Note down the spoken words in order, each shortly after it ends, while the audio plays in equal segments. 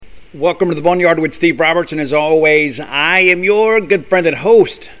Welcome to the Boneyard with Steve Robertson. As always, I am your good friend and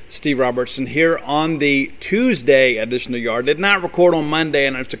host, Steve Robertson, here on the Tuesday edition of Yard. Did not record on Monday,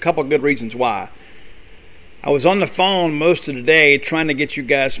 and there's a couple of good reasons why. I was on the phone most of the day trying to get you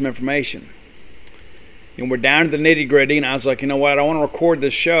guys some information. And we're down to the nitty-gritty, and I was like, you know what, I want to record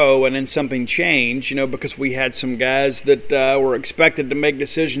this show, and then something changed, because we had some guys that were expected to make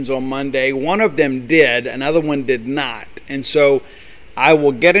decisions on Monday. One of them did, another one did not. And so I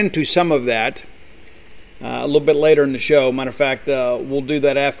will get into some of that a little bit later in the show. Matter of fact, we'll do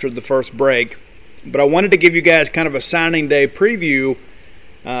that after the first break. But I wanted to give you guys kind of a signing day preview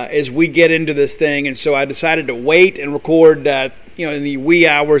as we get into this thing. And so I decided to wait and record in the wee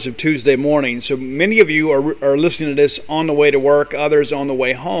hours of Tuesday morning. So many of you are listening to this on the way to work, others on the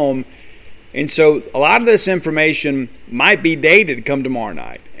way home. And so a lot of this information might be dated come tomorrow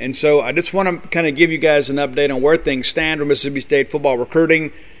night. And so I just want to kind of give you guys an update on where things stand with Mississippi State football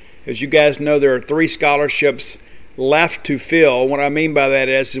recruiting. As you guys know, there are 3 scholarships left to fill. What I mean by that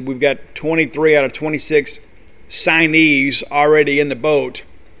is we've got 23 out of 26 signees already in the boat,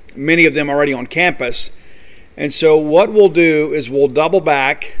 many of them already on campus. And so what we'll do is we'll double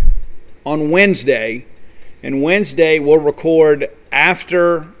back on Wednesday, and Wednesday we'll record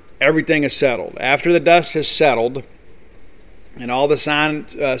after everything is settled. After the dust has settled and all the signed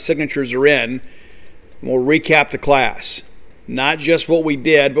signatures are in, we'll recap the class. Not just what we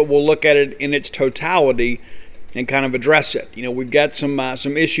did, but we'll look at it in its totality and kind of address it. We've got some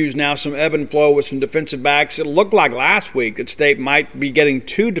issues now, some ebb and flow with some defensive backs. It looked like last week that State might be getting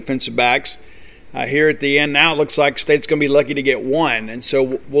 2 defensive backs. Here at the end now, it looks like State's going to be lucky to get 1. And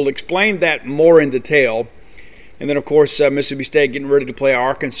so we'll explain that more in detail. And then, of course, Mississippi State getting ready to play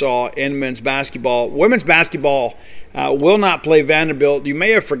Arkansas in men's basketball. Women's basketball will not play Vanderbilt. You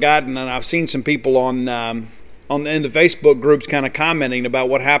may have forgotten, and I've seen some people in the Facebook groups kind of commenting about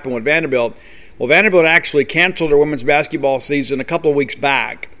what happened with Vanderbilt. Well, Vanderbilt actually canceled their women's basketball season a couple of weeks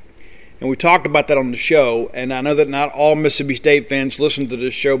back. And we talked about that on the show. And I know that not all Mississippi State fans listen to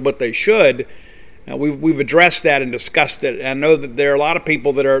this show, but they should. We've addressed that and discussed it. And I know that there are a lot of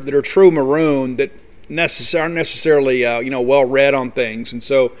people that are true maroon that aren't necessarily well read on things. And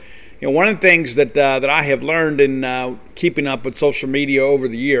so one of the things that I have learned in keeping up with social media over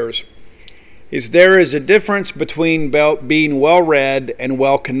the years is there is a difference between being well read and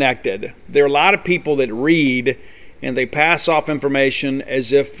well connected. There are a lot of people that read and they pass off information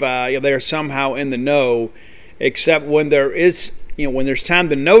as if they're somehow in the know, except when there's time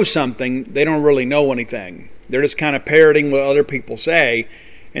to know something, they don't really know anything. They're just kind of parroting what other people say.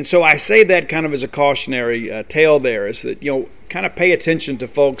 And so I say that kind of as a cautionary tale there, is that, kind of pay attention to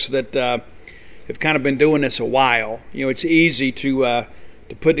folks that have kind of been doing this a while. It's easy to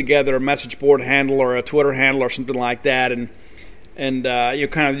put together a message board handle or a Twitter handle or something like that and you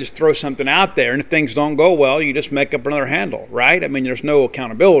kind of just throw something out there. And if things don't go well, you just make up another handle, right? I mean, there's no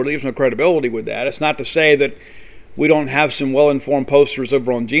accountability. There's no credibility with that. It's not to say that we don't have some well-informed posters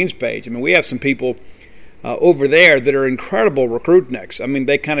over on Gene's page. I mean, we have some people over there that are incredible recruitniks. I mean,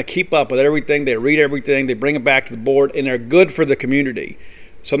 they kind of keep up with everything. They read everything. They bring it back to the board, and they're good for the community.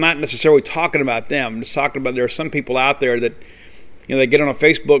 So I'm not necessarily talking about them. I'm just talking about there are some people out there that, they get on a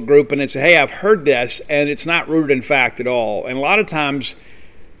Facebook group and they say, hey, I've heard this, and it's not rooted in fact at all. And a lot of times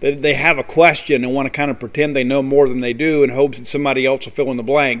they have a question and want to kind of pretend they know more than they do in hopes that somebody else will fill in the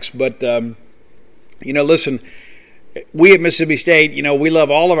blanks. But, listen, we at Mississippi State, we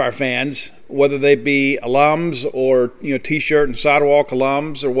love all of our fans, whether they be alums or, T-shirt and sidewalk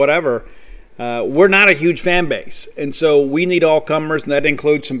alums or whatever. We're not a huge fan base. And so we need all comers, and that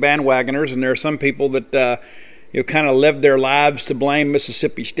includes some bandwagoners. And there are some people that, kind of live their lives to blame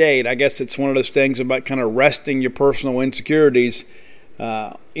Mississippi State. I guess it's one of those things about kind of resting your personal insecurities,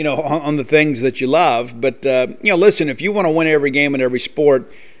 on the things that you love. But, listen, if you want to win every game in every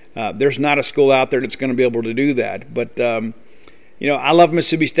sport, there's not a school out there that's going to be able to do that. But, I love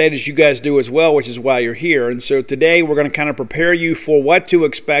Mississippi State, as you guys do as well, which is why you're here. And so today we're going to kind of prepare you for what to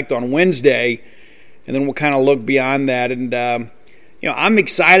expect on Wednesday, and then we'll kind of look beyond that. And, I'm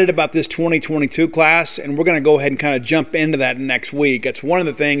excited about this 2022 class, and we're going to go ahead and kind of jump into that next week. That's one of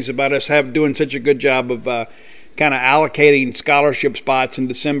the things about us doing such a good job of kind of allocating scholarship spots in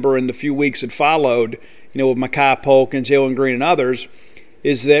December and the few weeks that followed, with Makai Polk and Jalen Green and others,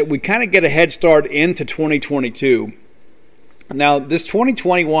 is that we kind of get a head start into 2022. Now, this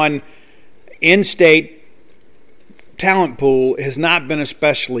 2021 in-state talent pool has not been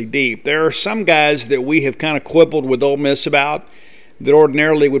especially deep. There are some guys that we have kind of quibbled with Ole Miss about that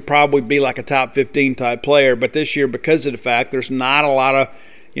ordinarily would probably be like a top 15 type player, but this year, because of the fact there's not a lot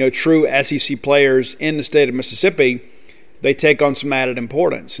of true SEC players in the state of Mississippi, they take on some added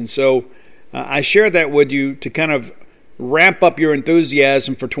importance. And so I share that with you to kind of ramp up your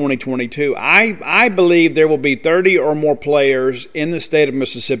enthusiasm for 2022. I believe there will be 30 or more players in the state of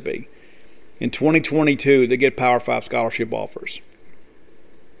Mississippi in 2022 that get Power 5 scholarship offers.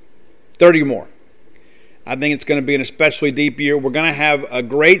 30 or more. I think it's going to be an especially deep year. We're going to have a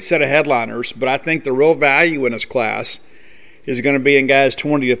great set of headliners, but I think the real value in this class is going to be in guys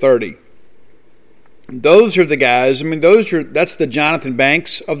 20 to 30. Those are the guys, that's the Jonathan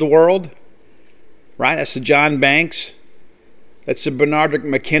Banks of the world, right? That's the John Banks. That's the Bernard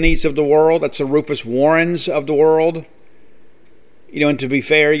McKinney's of the world. That's the Rufus Warrens of the world. And to be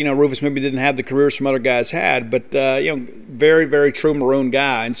fair, Rufus maybe didn't have the careers some other guys had, but, very, very true Maroon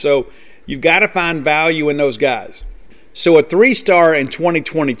guy. And so you've got to find value in those guys. So a 3-star in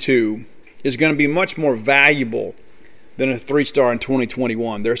 2022 is going to be much more valuable than a 3-star in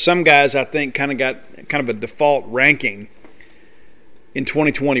 2021. There are some guys I think kind of a default ranking in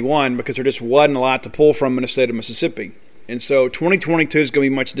 2021 because there just wasn't a lot to pull from in the state of Mississippi. And so 2022 is going to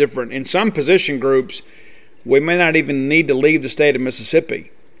be much different. In some position groups, we may not even need to leave the state of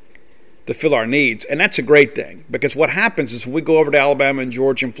Mississippi to fill our needs. And that's a great thing because what happens is when we go over to Alabama and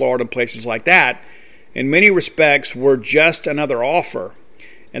Georgia and Florida and places like that, in many respects, we're just another offer.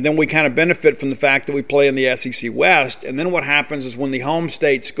 And then we kind of benefit from the fact that we play in the SEC West. And then what happens is when the home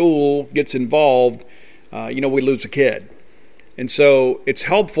state school gets involved, we lose a kid. And so it's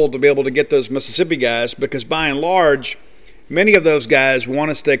helpful to be able to get those Mississippi guys because by and large, many of those guys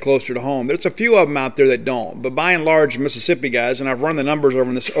want to stay closer to home. There's a few of them out there that don't. But by and large, Mississippi guys, and I've run the numbers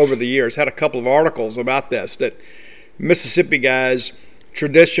over the years, had a couple of articles about this, that Mississippi guys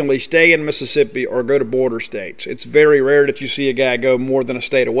traditionally stay in Mississippi or go to border states. It's very rare that you see a guy go more than a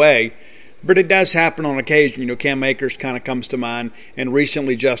state away, but it does happen on occasion. Cam Akers kind of comes to mind, and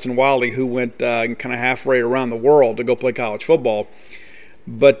recently Justin Wiley, who went kind of halfway around the world to go play college football.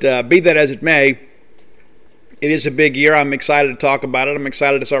 But be that as it may, it is a big year. I'm excited to talk about it. I'm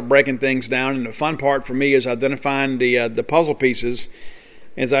excited to start breaking things down, and the fun part for me is identifying the puzzle pieces.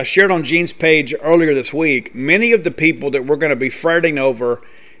 As I shared on Gene's page earlier this week, many of the people that we're going to be fretting over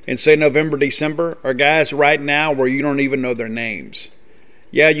in, say, November, December are guys right now where you don't even know their names.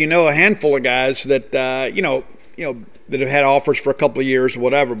 Yeah, a handful of guys that, that have had offers for a couple of years or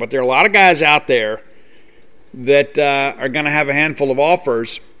whatever, but there are a lot of guys out there that are going to have a handful of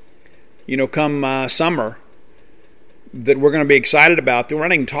offers, come summer that we're going to be excited about that we're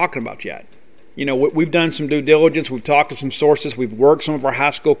not even talking about yet. We've done some due diligence. We've talked to some sources. We've worked some of our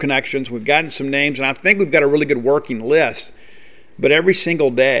high school connections. We've gotten some names, and I think we've got a really good working list. But every single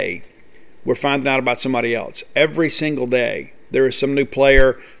day, we're finding out about somebody else. Every single day, there is some new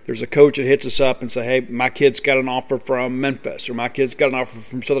player. There's a coach that hits us up and say, hey, my kid's got an offer from Memphis, or my kid's got an offer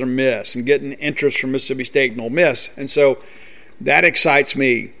from Southern Miss, and getting interest from Mississippi State and Ole Miss. And so that excites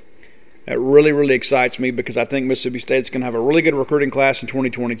me. That really, really excites me because I think Mississippi State's going to have a really good recruiting class in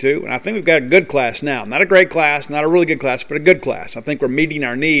 2022. And I think we've got a good class now. Not a great class, not a really good class, but a good class. I think we're meeting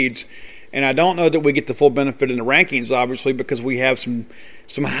our needs. And I don't know that we get the full benefit in the rankings, obviously, because we have some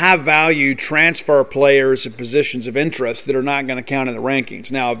high-value transfer players and positions of interest that are not going to count in the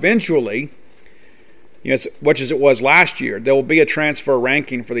rankings. Now, eventually, much as it was last year, there will be a transfer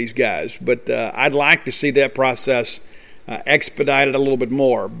ranking for these guys. But I'd like to see that process expedited a little bit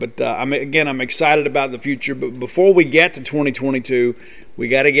more. But I'm excited about the future. But before we get to 2022, we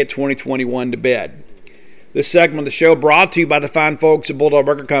got to get 2021 to bed. This segment of the show brought to you by the fine folks at Bulldog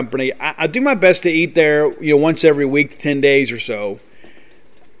Burger Company. I do my best to eat there, once every week, 10 days or so.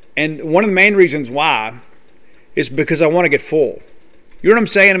 And one of the main reasons why is because I want to get full. You know what I'm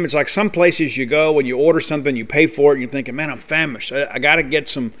saying? It's like some places you go and you order something, you pay for it, and you're thinking, man, I'm famished. I got to get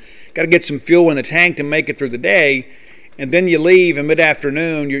some fuel in the tank to make it through the day. And then you leave, and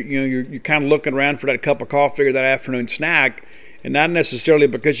mid-afternoon, you're kind of looking around for that cup of coffee or that afternoon snack, and not necessarily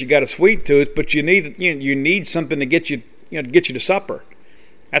because you got a sweet tooth, but you need something to get you to supper.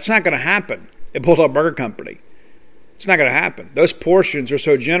 That's not going to happen at Bulldog Burger Company. It's not going to happen. Those portions are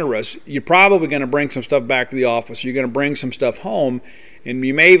so generous. You're probably going to bring some stuff back to the office. You're going to bring some stuff home, and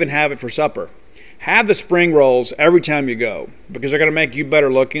you may even have it for supper. Have the spring rolls every time you go because they're going to make you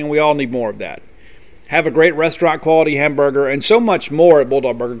better looking, and we all need more of that. Have a great restaurant quality hamburger and so much more at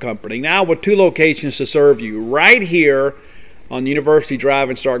Bulldog Burger Company. Now with 2 locations to serve you, right here on University Drive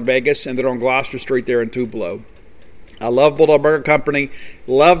in Stark Vegas and then on Gloucester Street there in Tupelo. I love Bulldog Burger Company.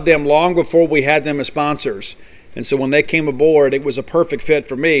 Loved them long before we had them as sponsors. And so when they came aboard, it was a perfect fit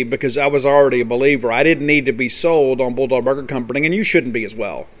for me because I was already a believer. I didn't need to be sold on Bulldog Burger Company, and you shouldn't be as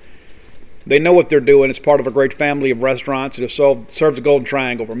well. They know what they're doing. It's part of a great family of restaurants that have served the Golden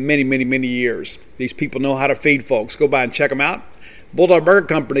Triangle for many, many, many years. These people know how to feed folks. Go by and check them out. Bulldog Burger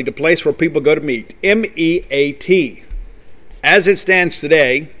Company, the place where people go to meet. MEAT. As it stands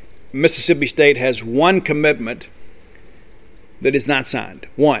today, Mississippi State has one commitment that is not signed.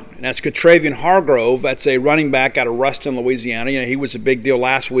 One. And that's Travian Hargrove. That's a running back out of Ruston, Louisiana. He was a big deal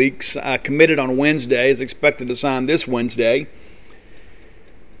last week. Committed on Wednesday. Is expected to sign this Wednesday.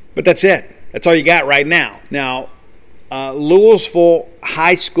 But that's it. That's all you got right now. Now, Louisville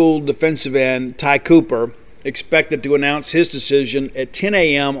High School defensive end Ty Cooper expected to announce his decision at 10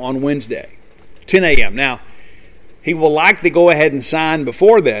 a.m. on Wednesday. 10 a.m. Now, he will likely go ahead and sign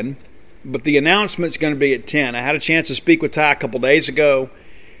before then, but the announcement's going to be at 10. I had a chance to speak with Ty a couple days ago.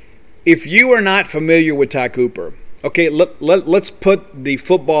 If you are not familiar with Ty Cooper, okay, let's put the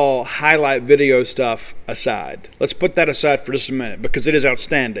football highlight video stuff aside. Let's put that aside for just a minute because it is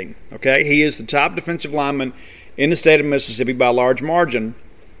outstanding, okay? He is the top defensive lineman in the state of Mississippi by a large margin.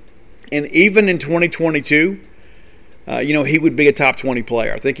 And even in 2022, he would be a top 20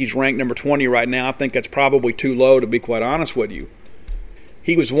 player. I think he's ranked number 20 right now. I think that's probably too low, to be quite honest with you.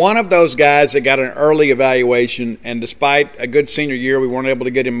 He was one of those guys that got an early evaluation, and despite a good senior year, we weren't able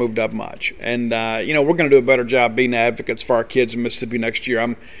to get him moved up much. And, we're going to do a better job being advocates for our kids in Mississippi next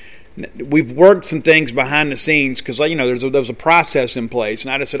year. We've worked some things behind the scenes because, there was a process in place.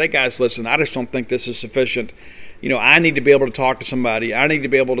 And I just said, hey, guys, listen, I just don't think this is sufficient. I need to be able to talk to somebody. I need to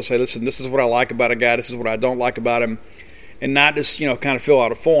be able to say, listen, this is what I like about a guy. This is what I don't like about him. And not just, kind of fill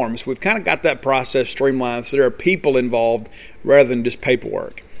out a form. So we've kind of got that process streamlined so there are people involved rather than just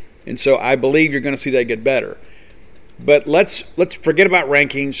paperwork. And so I believe you're going to see that get better. But let's forget about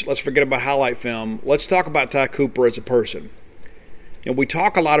rankings. Let's forget about highlight film. Let's talk about Ty Cooper as a person. We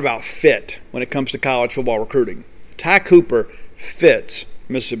talk a lot about fit when it comes to college football recruiting. Ty Cooper fits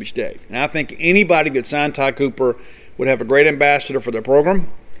Mississippi State. And I think anybody that signed Ty Cooper would have a great ambassador for their program.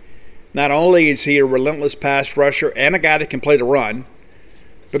 Not only is he a relentless pass rusher and a guy that can play the run,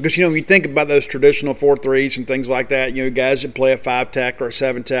 because, when you think about those traditional 4-3s and things like that, guys that play a 5-tack or a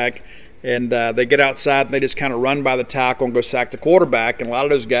 7-tack, and they get outside and they just kind of run by the tackle and go sack the quarterback. And a lot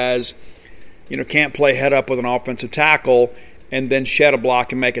of those guys, can't play head up with an offensive tackle and then shed a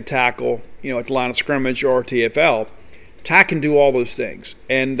block and make a tackle, at the line of scrimmage or TFL. Ty can do all those things,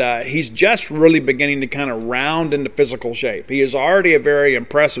 and he's just really beginning to kind of round into physical shape. He is already a very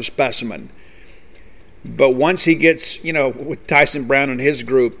impressive specimen, but once he gets, with Tyson Brown and his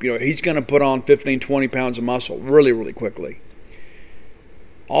group, he's going to put on 15, 20 pounds of muscle really, really quickly.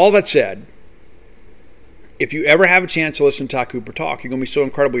 All that said, if you ever have a chance to listen to Ty Cooper talk, you're going to be so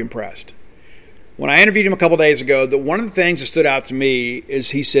incredibly impressed. When I interviewed him a couple days ago, one of the things that stood out to me is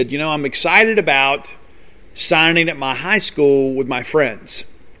he said, I'm excited about signing at my high school with my friends.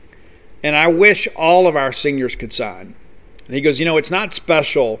 And I wish all of our seniors could sign. And he goes, it's not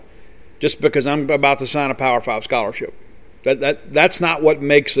special just because I'm about to sign a Power 5 scholarship. That's not what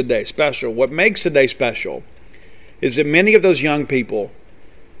makes the day special. What makes the day special is that many of those young people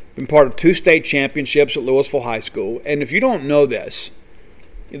have been part of 2 state championships at Louisville High School. And if you don't know this,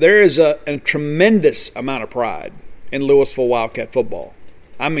 there is a tremendous amount of pride in Louisville Wildcat football.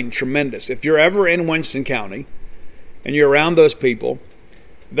 I mean, tremendous. If you're ever in Winston County and you're around those people,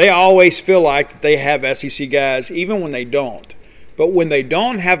 they always feel like they have SEC guys, even when they don't. But when they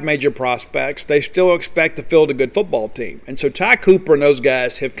don't have major prospects, they still expect to field a good football team. And so Ty Cooper and those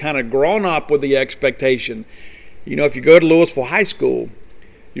guys have kind of grown up with the expectation. If you go to Louisville High School,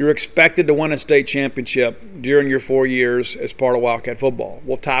 you're expected to win a state championship during your 4 years as part of Wildcat football.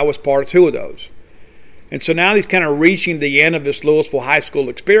 Well, Ty was part of 2 of those. And so now he's kind of reaching the end of this Louisville High School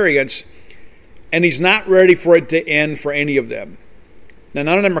experience, and he's not ready for it to end for any of them. Now,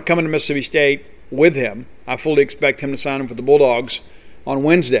 none of them are coming to Mississippi State with him. I fully expect him to sign him for the Bulldogs on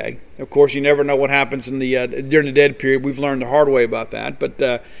Wednesday. Of course, you never know what happens in the during the dead period. We've learned the hard way about that,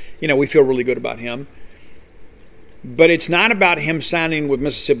 but we feel really good about him. But it's not about him signing with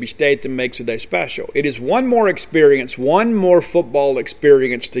Mississippi State that makes the day special. It is one more experience, one more football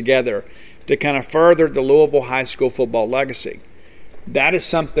experience together to kind of further the Louisville High School football legacy. That is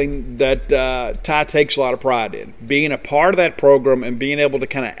something that Ty takes a lot of pride in, being a part of that program and being able to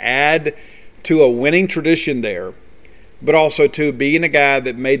kind of add to a winning tradition there, but also to being a guy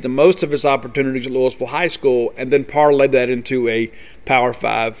that made the most of his opportunities at Louisville High School and then parlayed that into a Power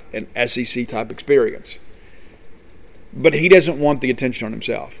 5 and SEC type experience. But he doesn't want the attention on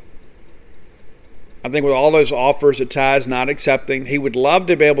himself. I think with all those offers that Ty is not accepting, he would love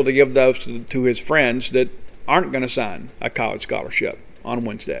to be able to give those to his friends that aren't going to sign a college scholarship on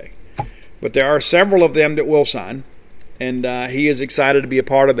Wednesday. But there are several of them that will sign, And he is excited to be a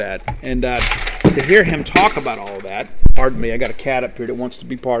part of that. And to hear him talk about all of that, pardon me, I got a cat up here that wants to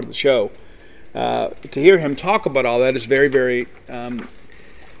be part of the show. To hear him talk about all that is very, very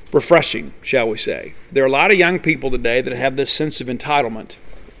refreshing, shall we say. There are a lot of young people today that have this sense of entitlement.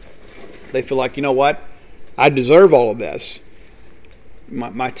 They feel like, you know what, I deserve all of this.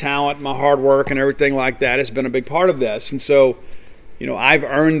 My talent, my hard work, and everything like that has been a big part of this. And so, I've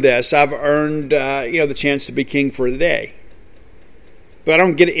earned this. I've earned, the chance to be king for the day. But I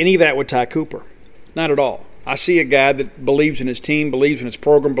don't get any of that with Ty Cooper. Not at all. I see a guy that believes in his team, believes in his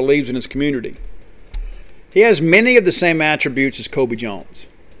program, believes in his community. He has many of the same attributes as Kobe Jones.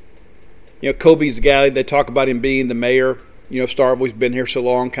 Kobe's the guy, they talk about him being the mayor. Starve, he's been here so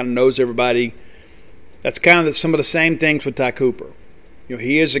long, kind of knows everybody. That's kind of some of the same things with Ty Cooper.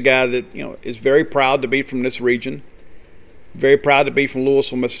 He is a guy that, is very proud to be from this region, very proud to be from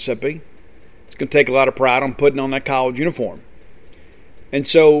Louisville, Mississippi. It's going to take a lot of pride on putting on that college uniform. And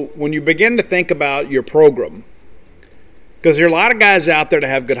so when you begin to think about your program, because there are a lot of guys out there that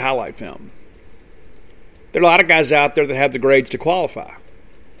have good highlight film. There are a lot of guys out there that have the grades to qualify.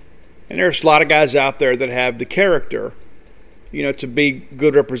 And there's a lot of guys out there that have the character, to be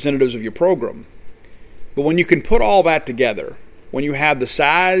good representatives of your program. But when you can put all that together, when you have the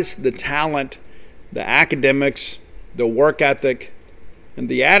size, the talent, the academics, the work ethic, and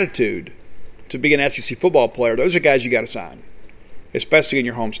the attitude to be an SEC football player, those are guys you got to sign, especially in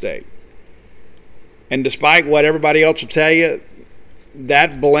your home state. And despite what everybody else will tell you,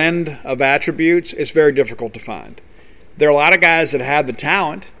 that blend of attributes is very difficult to find. There are a lot of guys that have the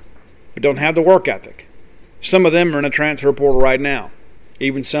talent but don't have the work ethic. Some of them are in a transfer portal right now,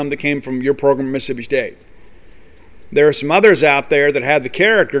 even some that came from your program at Mississippi State. There are some others out there that have the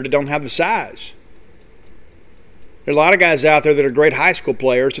character that don't have the size. There are a lot of guys out there that are great high school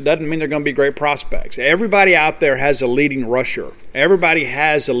players. It doesn't mean they're going to be great prospects. Everybody out there has a leading rusher. Everybody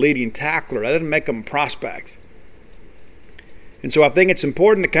has a leading tackler. That doesn't make them a prospect. And so I think it's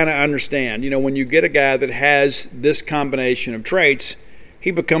important to kind of understand, when you get a guy that has this combination of traits, he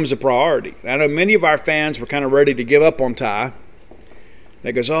becomes a priority. I know many of our fans were kind of ready to give up on Ty.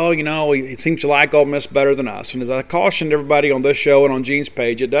 They goes, he seems to like Ole Miss better than us. And as I cautioned everybody on this show and on Gene's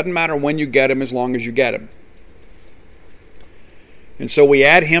page, it doesn't matter when you get him as long as you get him. And so we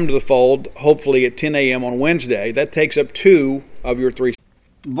add him to the fold, hopefully at 10 a.m. on Wednesday. That takes up 2 of your 3.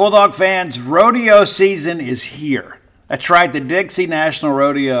 Bulldog fans, rodeo season is here. That's right, the Dixie National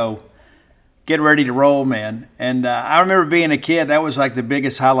Rodeo. Get ready to roll, man. And I remember being a kid, that was like the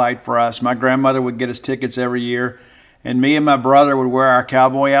biggest highlight for us. My grandmother would get us tickets every year, and me and my brother would wear our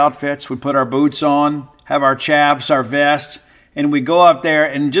cowboy outfits. We'd put our boots on, have our chaps, our vest, and we'd go up there,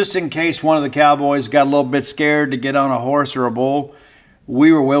 and just in case one of the cowboys got a little bit scared to get on a horse or a bull,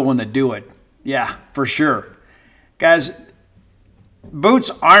 we were willing to do it. Yeah, for sure. Guys, boots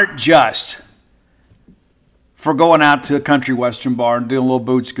aren't just for going out to a country western bar and doing a little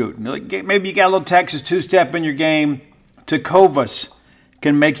boot scooting. Maybe you got a little Texas two-step in your game. Tecovas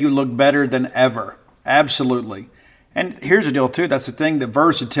can make you look better than ever. Absolutely. And here's the deal, too. That's the thing, the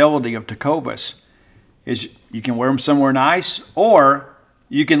versatility of Tecovas is you can wear them somewhere nice, or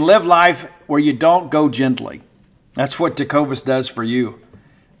you can live life where you don't go gently. That's what Tecovas does for you.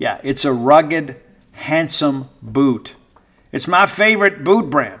 Yeah, it's a rugged, handsome boot. It's my favorite boot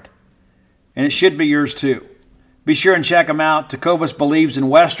brand, and it should be yours, too. Be sure and check them out. Tecovas believes in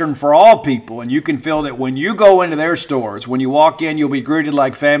Western for all people, and you can feel that when you go into their stores. When you walk in, you'll be greeted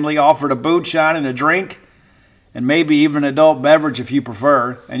like family, offered a boot shine and a drink, and maybe even an adult beverage if you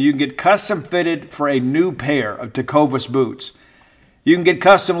prefer. And you can get custom fitted for a new pair of Tecovas boots. You can get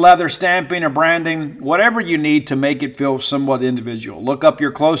custom leather stamping or branding, whatever you need to make it feel somewhat individual. Look up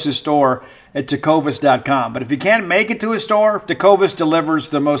your closest store at tecovas.com. But if you can't make it to a store, Tecovas delivers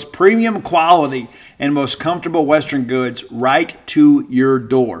the most premium quality and most comfortable Western goods right to your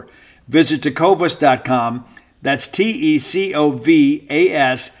door. Visit tecovas.com. That's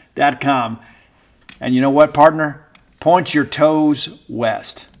TECOVAS.com. And you know what, partner? Point your toes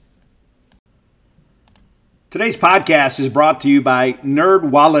west. Today's podcast is brought to you by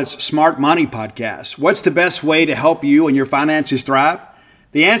NerdWallet's Smart Money Podcast. What's the best way to help you and your finances thrive?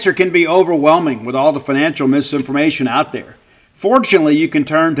 The answer can be overwhelming with all the financial misinformation out there. Fortunately, you can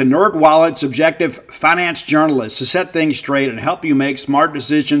turn to NerdWallet's objective finance journalists to set things straight and help you make smart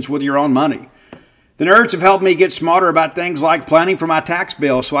decisions with your own money. The nerds have helped me get smarter about things like planning for my tax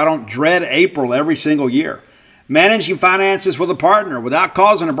bill so I don't dread April every single year, managing finances with a partner without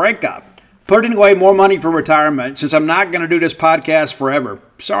causing a breakup, putting away more money for retirement since I'm not going to do this podcast forever.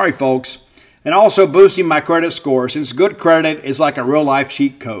 Sorry, folks. And also boosting my credit score since good credit is like a real-life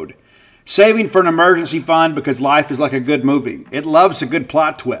cheat code. Saving for an emergency fund because life is like a good movie. It loves a good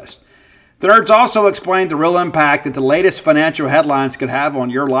plot twist. The nerds also explain the real impact that the latest financial headlines could have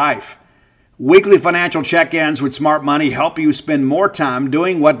on your life. Weekly financial check-ins with Smart Money help you spend more time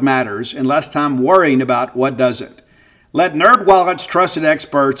doing what matters and less time worrying about what doesn't. Let NerdWallet's trusted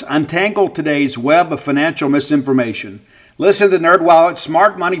experts untangle today's web of financial misinformation. Listen to NerdWallet's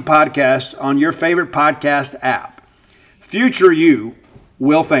Smart Money podcast on your favorite podcast app. Future you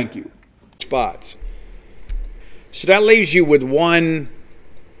will thank you. Spots. So that leaves you with one,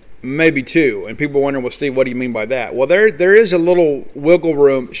 maybe two. And people wonder, well, Steve, what do you mean by that? Well, there is a little wiggle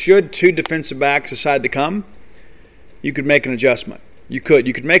room. Should two defensive backs decide to come, you could make an adjustment. You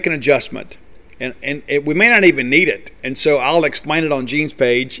could make an adjustment. And we may not even need it. And so I'll explain it on Gene's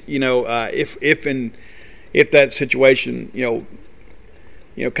page, if that situation,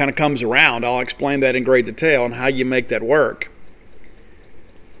 kind of comes around. I'll explain that in great detail and how you make that work.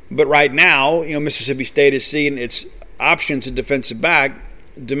 But right now, Mississippi State is seeing its options at defensive back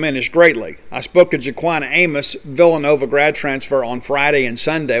diminish greatly. I spoke to Jaquan Amos, Villanova grad transfer, on Friday and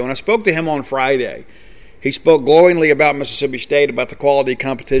Sunday. When I spoke to him on Friday, he spoke glowingly about Mississippi State, about the quality of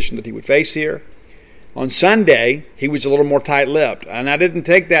competition that he would face here. On Sunday, he was a little more tight-lipped, and I didn't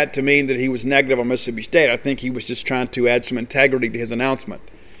take that to mean that he was negative on Mississippi State. I think he was just trying to add some integrity to his announcement.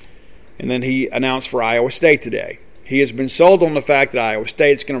 And then he announced for Iowa State today. He has been sold on the fact that Iowa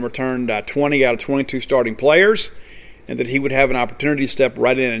State's going to return 20 out of 22 starting players, and that he would have an opportunity to step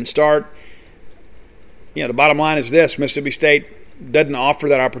right in and start. The bottom line is this: Mississippi State doesn't offer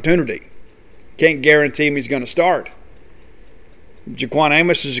that opportunity. Can't guarantee him he's going to start. Jaquan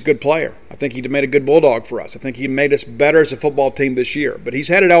Amos is a good player. I think he made a good Bulldog for us. I think he made us better as a football team this year. But he's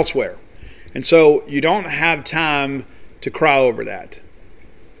headed elsewhere. And so you don't have time to cry over that.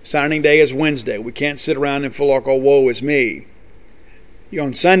 Signing day is Wednesday. We can't sit around and feel like, oh, woe is me.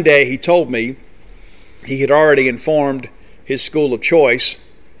 On Sunday, he told me he had already informed his school of choice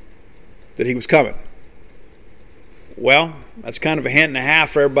that he was coming. Well, that's kind of a hint and a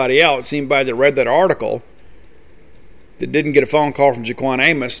half for everybody else. Anybody that read that article that didn't get a phone call from Jaquan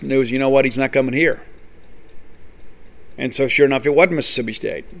Amos knows, you know what, he's not coming here. And so sure enough, it wasn't Mississippi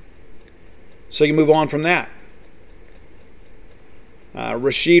State. So you move on from that.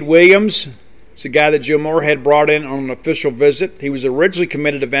 Rashid Williams, it's a guy that Joe Moorhead brought in on an official visit. He was originally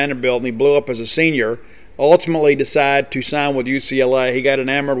committed to Vanderbilt, and he blew up as a senior. Ultimately decided to sign with UCLA. He got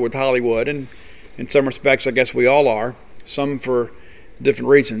enamored with Hollywood, and in some respects, I guess we all are. Some for different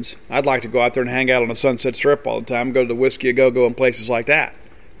reasons. I'd like to go out there and hang out on the Sunset Strip all the time, go to the Whiskey A Go-Go and places like that.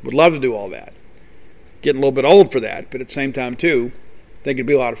 Would love to do all that. Getting a little bit old for that, but at the same time, too, I think it'd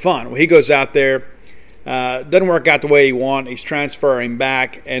be a lot of fun. Well, he goes out there, doesn't work out the way he wants. He's transferring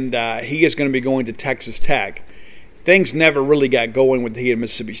back, and he is going to be going to Texas Tech. Things never really got going with he and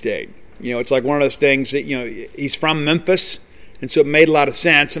Mississippi State. It's like one of those things that, he's from Memphis, and so it made a lot of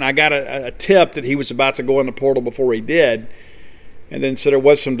sense. And I got a tip that he was about to go in the portal before he did. And then so there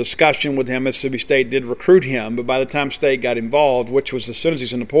was some discussion with him. Mississippi State did recruit him, but by the time State got involved, which was as soon as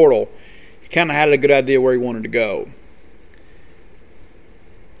he's in the portal, he kind of had a good idea where he wanted to go.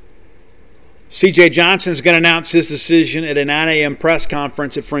 C.J. Johnson is going to announce his decision at a 9 a.m. press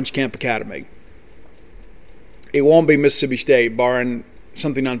conference at French Camp Academy. It won't be Mississippi State, barring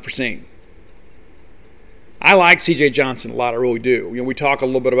something unforeseen. I like C.J. Johnson a lot, I really do. We talk a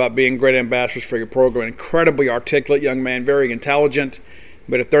little bit about being great ambassadors for your program. Incredibly articulate young man, very intelligent,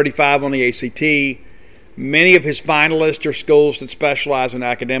 but at 35 on the ACT. Many of his finalists are schools that specialize in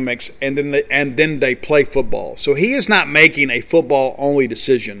academics, and then they play football. So he is not making a football-only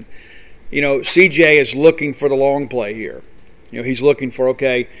decision. CJ is looking for the long play here. He's looking for,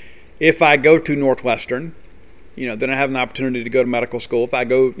 okay, if I go to Northwestern, then I have an opportunity to go to medical school. If I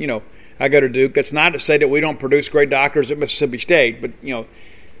go, I go to Duke. That's not to say that we don't produce great doctors at Mississippi State, but,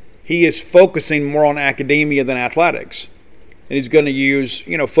 he is focusing more on academia than athletics. And he's going to use,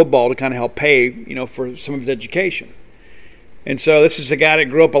 football to kind of help pay, for some of his education. And so this is a guy that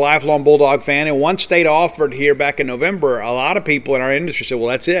grew up a lifelong Bulldog fan. And once State offered here back in November, a lot of people in our industry said, well,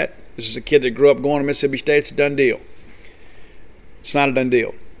 that's it. This is a kid that grew up going to Mississippi State. It's a done deal. It's not a done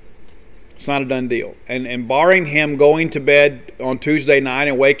deal. It's not a done deal. And barring him going to bed on Tuesday night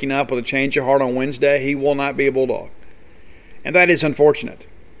and waking up with a change of heart on Wednesday, he will not be a Bulldog. And that is unfortunate.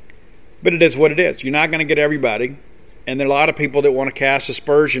 But it is what it is. You're not going to get everybody. And there are a lot of people that want to cast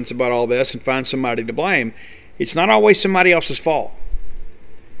aspersions about all this and find somebody to blame. It's not always somebody else's fault.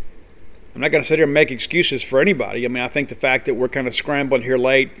 I'm not going to sit here and make excuses for anybody. I think the fact that we're kind of scrambling here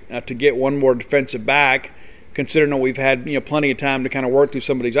late to get one more defensive back, considering that we've had plenty of time to kind of work through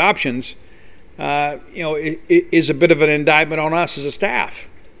some of these options, it is a bit of an indictment on us as a staff.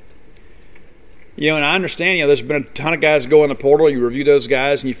 And I understand, there's been a ton of guys go in the portal. You review those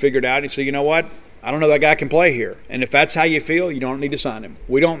guys and you figure it out. And you say, you know what? I don't know that guy can play here. And if that's how you feel, you don't need to sign him.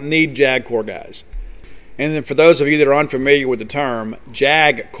 We don't need JAG Corps guys. And then for those of you that are unfamiliar with the term,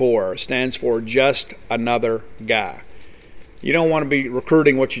 JAG Corps stands for just another guy. You don't want to be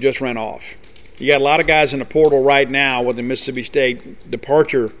recruiting what you just ran off. You got a lot of guys in the portal right now with the Mississippi State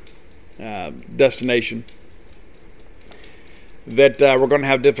departure destination that we're going to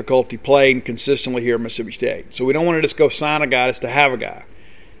have difficulty playing consistently here at Mississippi State. So we don't want to just go sign a guy just to have a guy.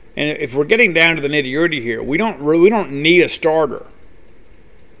 And if we're getting down to the nitty-gritty here, we don't need a starter.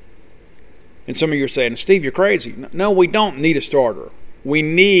 And some of you are saying, Steve, you're crazy. No, we don't need a starter. We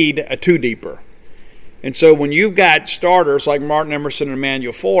need a two-deeper. And so when you've got starters like Martin Emerson and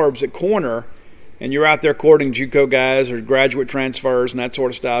Emmanuel Forbes at corner, and you're out there courting JUCO guys or graduate transfers and that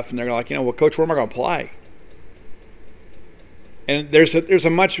sort of stuff, and they're like, well, Coach, where am I going to play? And there's a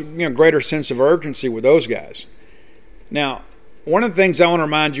much greater sense of urgency with those guys. Now, one of the things I want to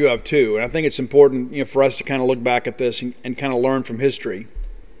remind you of too, and I think it's important for us to kind of look back at this and kind of learn from history.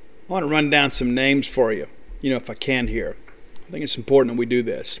 I want to run down some names for you, if I can here. I think it's important that we do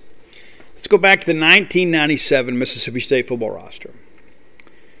this. Let's go back to the 1997 Mississippi State football roster.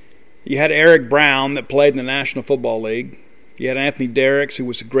 You had Eric Brown that played in the National Football League. You had Anthony Derricks, who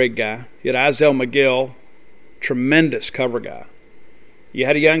was a great guy. You had Isaiah McGill, tremendous cover guy. You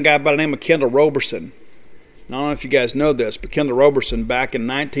had a young guy by the name of Kendall Roberson. I don't know if you guys know this, but Kendall Roberson back in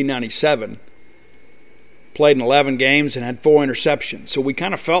 1997 played in 11 games and had 4 interceptions. So we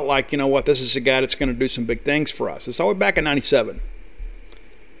kind of felt like, this is a guy that's going to do some big things for us. It's all the way back in 97.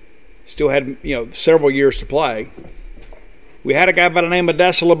 Still had, several years to play. We had a guy by the name of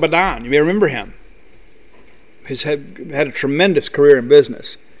Dessela Badan. You may remember him. He's had a tremendous career in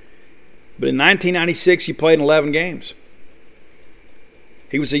business. But in 1996, he played in 11 games.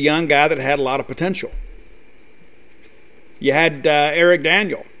 He was a young guy that had a lot of potential. You had Eric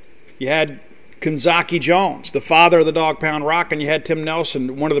Daniel. You had Kanzaki Jones, the father of the Dog Pound Rock, and you had Tim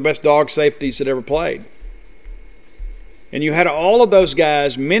Nelson, one of the best dog safeties that ever played. And you had all of those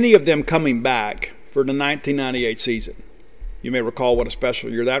guys, many of them coming back for the 1998 season. You may recall what a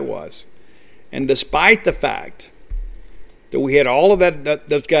special year that was. And despite the fact that we had all of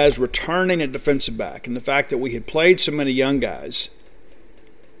those guys returning at defensive back, and the fact that we had played so many young guys,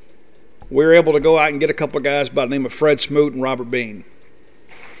 we were able to go out and get a couple of guys by the name of Fred Smoot and Robert Bean.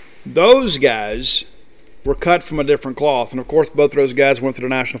 Those guys were cut from a different cloth. And, of course, both of those guys went to the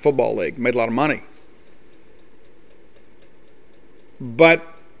National Football League, made a lot of money. But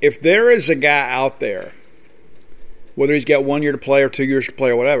if there is a guy out there, whether he's got 1 year to play or 2 years to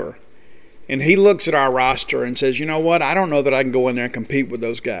play or whatever, and he looks at our roster and says, you know what, I don't know that I can go in there and compete with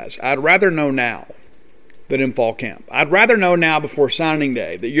those guys. I'd rather know now than in fall camp. I'd rather know now before signing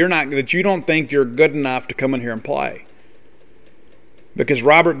day that you don't think you're good enough to come in here and play. Because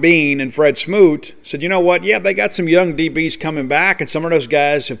Robert Bean and Fred Smoot said, you know what, yeah, they got some young DBs coming back, and some of those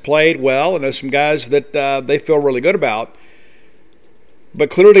guys have played well, and there's some guys that they feel really good about. But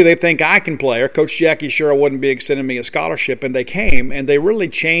clearly they think I can play, or Coach Jackie Sherrill wouldn't be extending me a scholarship, and they came, and they really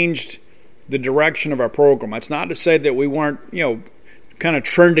changed the direction of our program. That's not to say that we weren't, kind of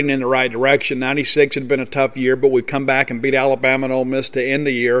trending in the right direction. 96 had been a tough year, but we've come back and beat Alabama and Ole Miss to end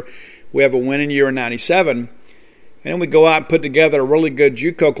the year. We have a winning year in 97. And then we go out and put together a really good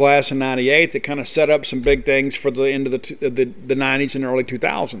JUCO class in 98 that kind of set up some big things for the end of the 90s and early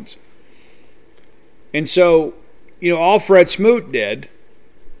 2000s. And so, all Fred Smoot did,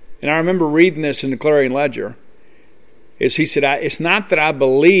 and I remember reading this in the Clarion Ledger, is he said, it's not that I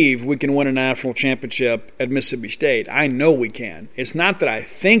believe we can win a national championship at Mississippi State. I know we can. It's not that I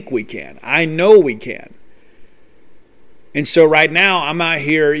think we can. I know we can. And so right now I'm out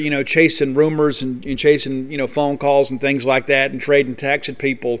here, chasing rumors and chasing, phone calls and things like that and trading texts at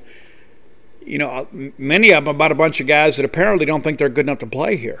people, many of them about a bunch of guys that apparently don't think they're good enough to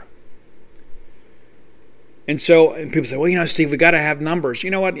play here. And people say, well, Steve, we got to have numbers. You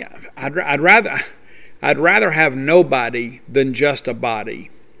know what? I'd rather have nobody than just a body.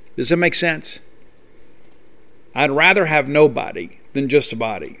 Does that make sense? I'd rather have nobody than just a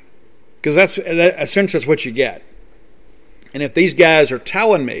body. Because essentially that's what you get. And if these guys are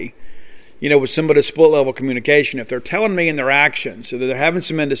telling me, with some of the split-level communication, if they're telling me in their actions that they're having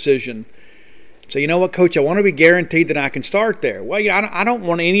some indecision, say, you know what, Coach, I want to be guaranteed that I can start there. Well, I don't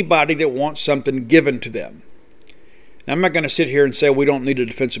want anybody that wants something given to them. Now, I'm not going to sit here and say we don't need a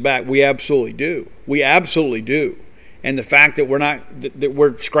defensive back. We absolutely do. We absolutely do. And the fact that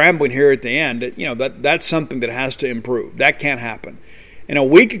we're scrambling here at the end, that's something that has to improve. That can't happen. And a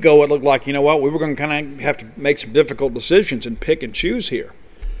week ago, it looked like, we were going to kind of have to make some difficult decisions and pick and choose here.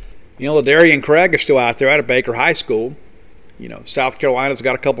 Ladarian Craig is still out there out of Baker High School. South Carolina's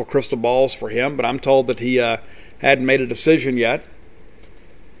got a couple crystal balls for him, but I'm told that he hadn't made a decision yet.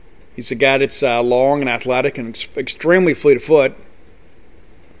 He's a guy that's long and athletic and extremely fleet of foot.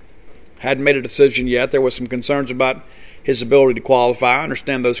 Hadn't made a decision yet. There was some concerns about his ability to qualify. I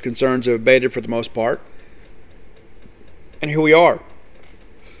understand those concerns have abated for the most part. And here we are.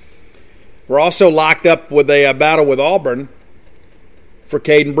 We're also locked up with a battle with Auburn for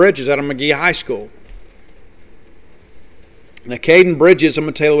Caden Bridges out of McGee High School. Now, Caden Bridges, I'm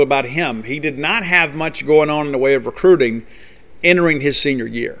going to tell you a little about him. He did not have much going on in the way of recruiting entering his senior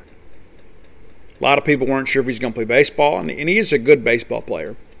year. A lot of people weren't sure if he's going to play baseball, and he is a good baseball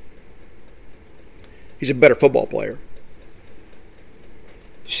player. He's a better football player.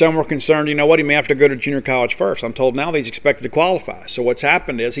 Some were concerned, he may have to go to junior college first. I'm told now that he's expected to qualify. So what's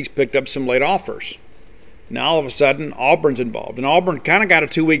happened is he's picked up some late offers. Now all of a sudden, Auburn's involved. And Auburn kind of got a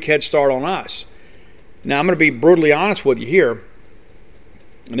 2-week head start on us. Now I'm going to be brutally honest with you here,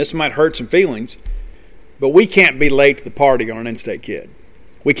 and this might hurt some feelings, but we can't be late to the party on an in-state kid.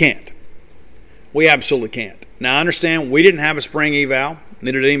 We can't. We absolutely can't. Now I understand we didn't have a spring eval,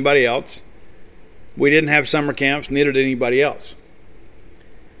 neither did anybody else. We didn't have summer camps, neither did anybody else.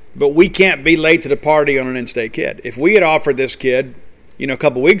 But we can't be late to the party on an in-state kid. If we had offered this kid, a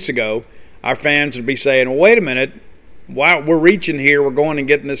couple weeks ago, our fans would be saying, well, wait a minute, why we're reaching here, we're going and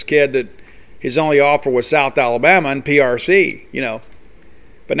getting this kid that his only offer was South Alabama and PRC,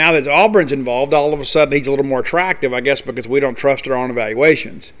 But now that Auburn's involved, all of a sudden he's a little more attractive, I guess, because we don't trust our own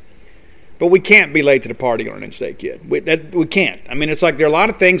evaluations. But we can't be late to the party on an in-state kid. We can't. I mean, it's like there are a lot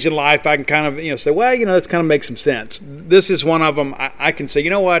of things in life I can kind of, say, well, this kind of makes some sense. This is one of them. I can say, you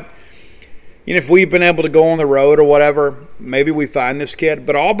know what? If we've been able to go on the road or whatever, maybe we find this kid.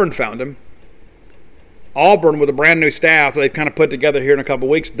 But Auburn found him. Auburn, with a brand new staff they've kind of put together here in a couple of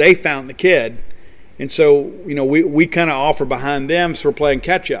weeks, they found the kid. And so, we kind of offer behind them, so we're playing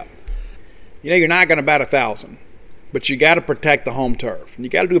catch-up. You're not going to bat 1,000. But you got to protect the home turf, and you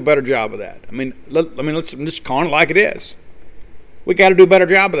got to do a better job of that. Let's just call it like it is. We got to do a better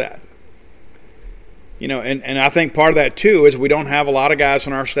job of that. And I think part of that too is we don't have a lot of guys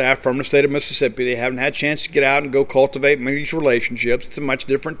on our staff from the state of Mississippi. They haven't had a chance to get out and go cultivate many of these relationships. It's a much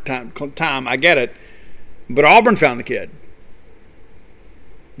different time. I get it, but Auburn found the kid.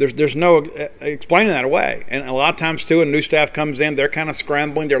 There's no explaining that away. And a lot of times, too, when a new staff comes in, they're kind of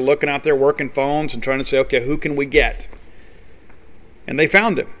scrambling. They're looking out there, working phones and trying to say, okay, who can we get? And they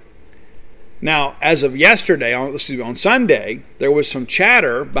found him. Now, as of yesterday, on Sunday, there was some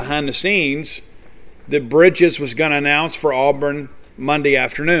chatter behind the scenes that Bridges was going to announce for Auburn Monday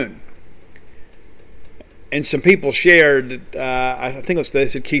afternoon. And some people shared, I think they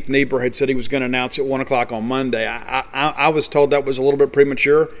said Keith Niebuhr had said he was going to announce at 1 o'clock on Monday. I was told that was a little bit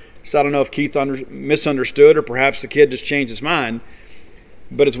premature, so I don't know if Keith misunderstood or perhaps the kid just changed his mind.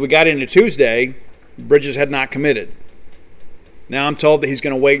 But as we got into Tuesday, Bridges had not committed. Now I'm told that he's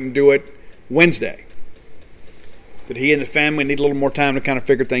going to wait and do it Wednesday, that he and the family need a little more time to kind of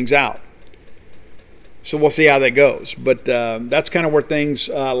figure things out. So we'll see how that goes. But that's kind of where things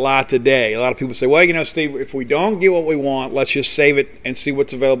lie today. A lot of people say, well, Steve, if we don't get what we want, let's just save it and see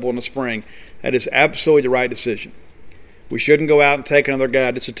what's available in the spring. That is absolutely the right decision. We shouldn't go out and take another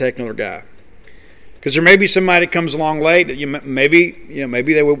guy just to take another guy. Because there may be somebody that comes along late. Maybe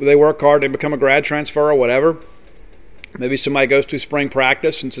they work hard, they become a grad transfer or whatever. Maybe somebody goes to spring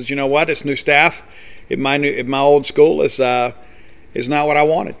practice and says, you know what, this new staff at my old school is not what I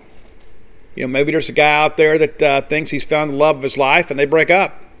wanted. Maybe there's a guy out there that thinks he's found the love of his life and they break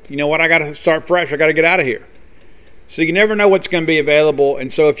up. You know what, I got to start fresh. I got to get out of here. So you never know what's going to be available.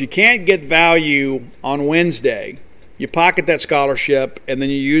 And so if you can't get value on Wednesday, you pocket that scholarship and then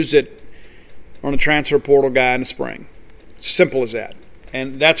you use it on a transfer portal guy in the spring. Simple as that.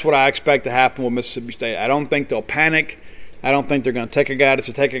 And that's what I expect to happen with Mississippi State. I don't think they'll panic. I don't think they're going to take a guy just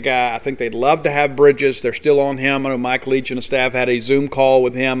to take a guy. I think they'd love to have Bridges. They're still on him. I know Mike Leach and the staff had a Zoom call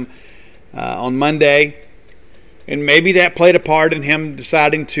with him on Monday, and maybe that played a part in him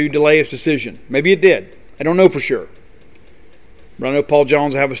deciding to delay his decision. Maybe it did. I don't know for sure. But I know Paul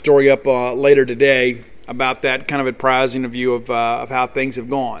Jones will have a story up later today about that, kind of apprising of you of how things have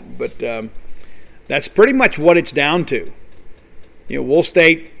gone. But that's pretty much what it's down to. Will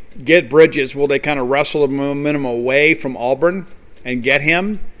State get Bridges? Will they kind of wrestle the momentum away from Auburn and get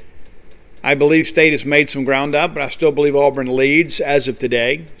him? I believe State has made some ground up, but I still believe Auburn leads as of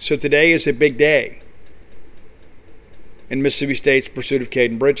today. So today is a big day in Mississippi State's pursuit of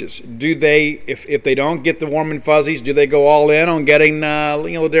Caden Bridges. Do they, if they don't get the warm and fuzzies, do they go all in on getting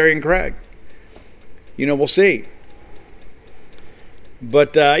Ladarian Craig? We'll see.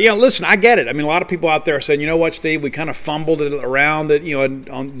 But, listen, I get it. I mean, a lot of people out there are saying, you know what, Steve, we kind of fumbled it around it,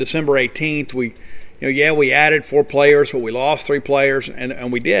 on December 18th. We added 4 players, but we lost 3 players,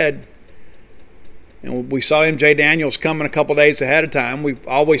 and we did. And we saw MJ Daniels coming a couple days ahead of time. We've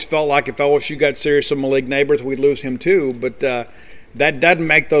always felt like if LSU got serious with Malik Neighbors, we'd lose him too. But that doesn't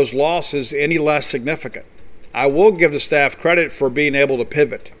make those losses any less significant. I will give the staff credit for being able to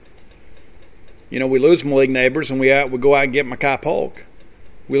pivot. We lose Malik Neighbors, and we go out and get Makai Polk.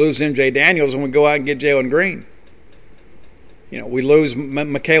 We lose MJ Daniels, and we go out and get Jalen Green. We lose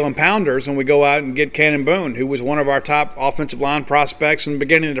McCaleb Pounders, and we go out and get Cannon Boone, who was one of our top offensive line prospects in the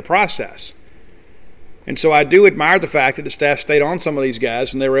beginning of the process. And so I do admire the fact that the staff stayed on some of these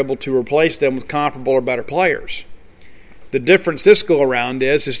guys, and they were able to replace them with comparable or better players. The difference this go-around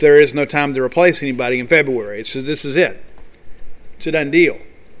is there is no time to replace anybody in February. So this is it. It's a done deal.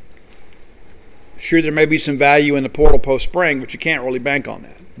 Sure, there may be some value in the portal post-spring, but you can't really bank on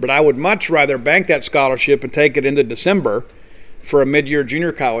that. But I would much rather bank that scholarship and take it into December for a mid-year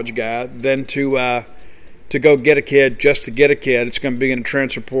junior college guy than to go get a kid just to get a kid. It's going to be in a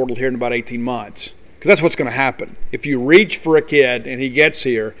transfer portal here in about 18 months. Because that's what's going to happen. If you reach for a kid and he gets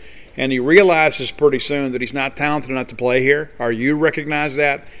here and he realizes pretty soon that he's not talented enough to play here, or you recognize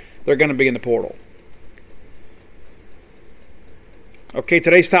that, they're going to be in the portal. Okay,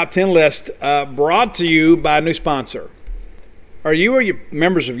 today's top 10 list brought to you by a new sponsor. Are you or your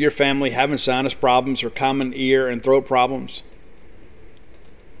members of your family having sinus problems or common ear and throat problems?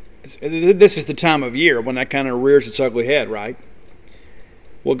 This is the time of year when that kind of rears its ugly head, right?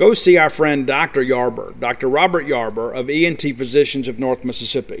 Well, go see our friend Dr. Yarber, Dr. Robert Yarber of ENT Physicians of North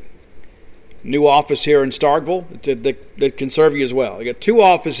Mississippi. New office here in Starkville that can serve you as well. You got 2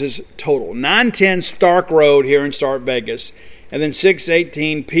 offices total, 910 Stark Road here in Stark Vegas, and then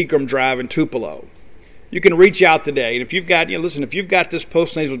 618 Pegram Drive in Tupelo. You can reach out today, and if you've got, if you've got this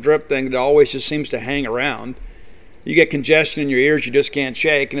postnasal drip thing that always just seems to hang around, you get congestion in your ears you just can't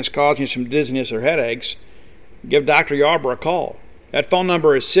shake, and it's causing you some dizziness or headaches, give Dr. Yarber a call. That phone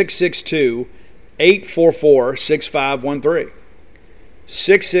number is 662-844-6513.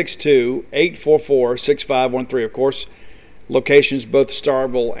 662-844-6513. Of course, locations both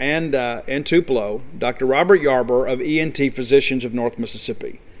Starkville and Tupelo. Dr. Robert Yarber of ENT Physicians of North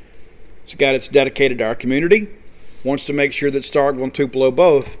Mississippi. It's a guy that's dedicated to our community, wants to make sure that Starkville and Tupelo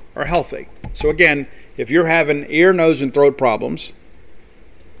both are healthy. So again, if you're having ear, nose, and throat problems,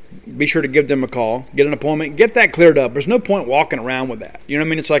 be sure to give them a call, get an appointment, get that cleared up. There's no point walking around with that. You know what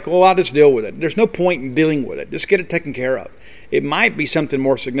I mean? It's like, well, I'll just deal with it. There's no point in dealing with it. Just get it taken care of. It might be something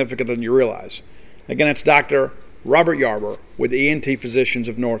more significant than you realize. Again, it's Dr. Robert Yarber with ENT Physicians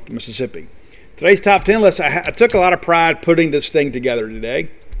of North Mississippi. Today's top 10 list, I took a lot of pride putting this thing together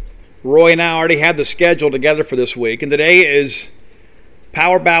today. Roy and I already have the schedule together for this week, and today is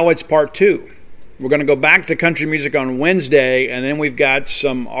Power Ballads Part 2. We're going to go back to country music on Wednesday, and then we've got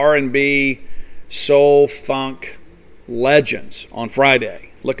some R&B, soul, funk legends on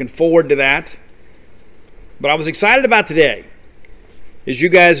Friday. Looking forward to that. But I was excited about today. As you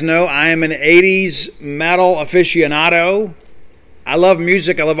guys know, I am an 80s metal aficionado. I love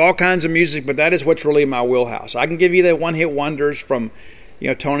music. I love all kinds of music, but that is what's really in my wheelhouse. I can give you the one-hit wonders from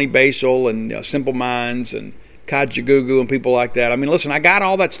Tony Basil and Simple Minds and Kajagoogoo and people like that. I mean, listen, I got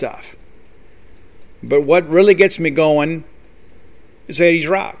all that stuff. But what really gets me going is 80s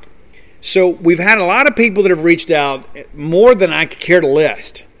rock. So we've had a lot of people that have reached out, more than I could care to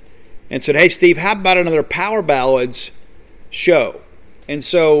list, and said, hey, Steve, how about another Power Ballads show? And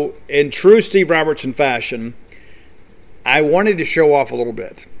so in true Steve Robertson fashion, I wanted to show off a little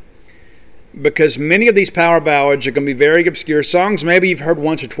bit. Because many of these Power Ballads are going to be very obscure songs. Maybe you've heard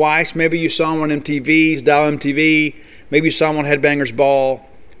once or twice. Maybe you saw them on MTV's Dial MTV. Maybe you saw them on Headbangers Ball.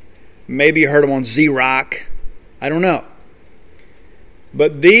 Maybe you heard them on Z-Rock. I don't know.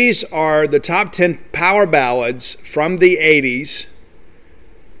 But these are the top 10 power ballads from the 80s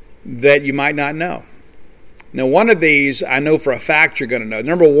that you might not know. Now, one of these I know for a fact you're going to know.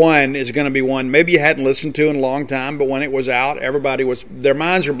 Number one is going to be one maybe you hadn't listened to in a long time, but when it was out, their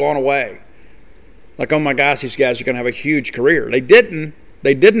minds were blown away. Like, oh my gosh, these guys are going to have a huge career. They didn't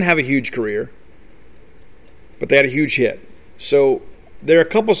have a huge career, but they had a huge hit. So there are a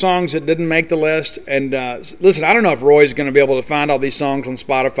couple songs that didn't make the list. And listen, I don't know if Roy's going to be able to find all these songs on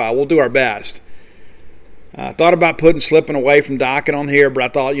Spotify. We'll do our best. I thought about putting Slipping Away from Dokken on here, but I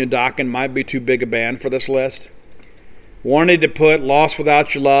thought Dokken might be too big a band for this list. Wanted to put Lost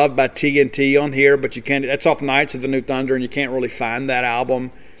Without Your Love by TNT on here, but you can't. That's off Knights of the New Thunder, and you can't really find that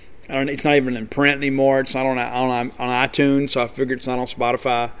album. It's not even in print anymore. It's not on iTunes, so I figured it's not on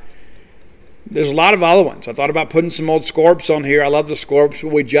Spotify. There's a lot of other ones. I thought about putting some old Scorps on here. I love the Scorps.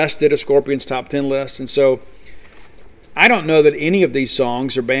 We just did a Scorpions top 10 list. And so I don't know that any of these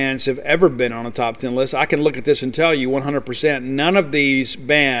songs or bands have ever been on a top 10 list. I can look at this and tell you 100% none of these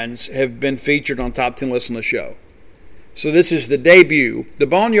bands have been featured on top 10 lists on the show. So this is the debut, the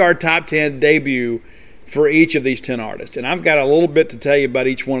Boneyard top 10 debut for each of these 10 artists. And I've got a little bit to tell you about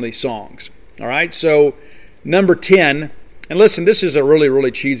each one of these songs. All right, so number 10, and listen, this is a really,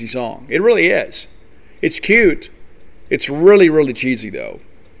 really cheesy song. It really is. It's cute. It's really, really cheesy, though.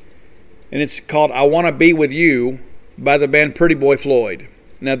 And it's called I Want to Be With You by the band Pretty Boy Floyd.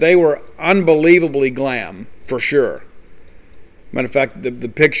 Now, they were unbelievably glam, for sure. Matter of fact, the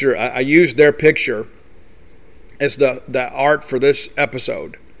picture, I used their picture as the art for this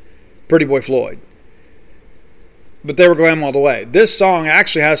episode. Pretty Boy Floyd. But they were glam all the way. This song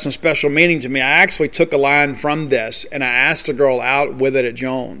actually has some special meaning to me. I actually took a line from this, and I asked a girl out with it at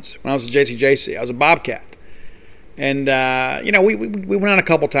Jones when I was at JCJC. I was a Bobcat. And, we went out a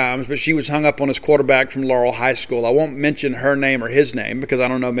couple times, but she was hung up on this quarterback from Laurel High School. I won't mention her name or his name because I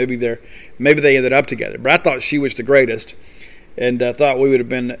don't know, maybe they ended up together. But I thought she was the greatest, and I thought we would have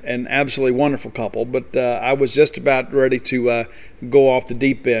been an absolutely wonderful couple. But I was just about ready to go off the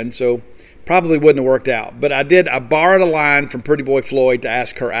deep end, so probably wouldn't have worked out. But I borrowed a line from Pretty Boy Floyd to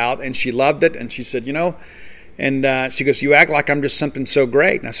ask her out, and she loved it, and she said, and she goes, you act like I'm just something so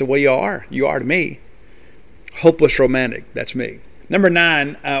great. And I said, well, you are to me. Hopeless Romantic, that's me. Number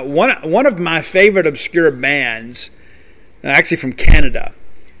 9, one of my favorite obscure bands, actually from Canada,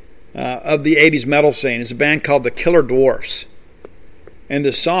 of the 80s metal scene, is a band called the Killer Dwarfs. And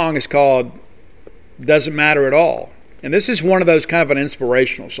the song is called Doesn't Matter at All. And this is one of those kind of an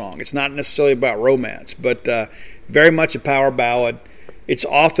inspirational song. It's not necessarily about romance, but very much a power ballad. It's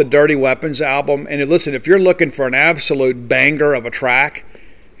off the Dirty Weapons album. And listen, if you're looking for an absolute banger of a track,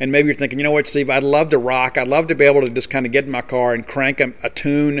 and maybe you're thinking, you know what, Steve, I'd love to rock. I'd love to be able to just kind of get in my car and crank a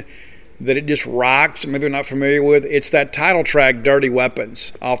tune that it just rocks, maybe you're not familiar with. It's that title track, Dirty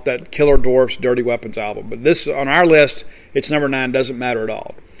Weapons, off that Killer Dwarfs Dirty Weapons album. But this, on our list, it's number 9, Doesn't Matter at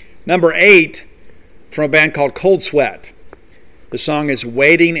All. Number 8, from a band called Cold Sweat. The song is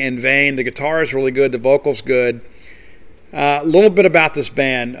Waiting in Vain. The guitar is really good. The vocal's good. A little bit about this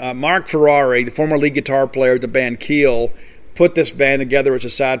band. Mark Ferrari, the former lead guitar player of the band Keel, put this band together as a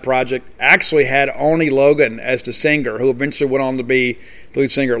side project. Actually had Oni Logan as the singer, who eventually went on to be the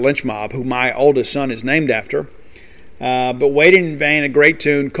lead singer at Lynch Mob, who my oldest son is named after. But Waiting in Vain, a great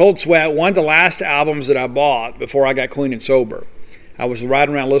tune. Cold Sweat, one of the last albums that I bought before I got clean and sober. I was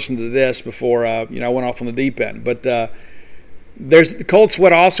riding around listening to this before I went off on the deep end. But Cold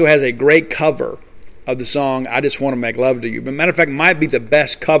Sweat also has a great cover of the song I Just Want to Make Love to You. But matter of fact, it might be the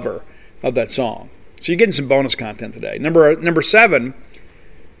best cover of that song. So you're getting some bonus content today. Number 7,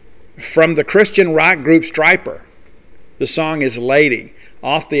 from the Christian rock group Stryper. The song is Lady,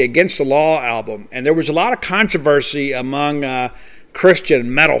 off the Against the Law album. And there was a lot of controversy among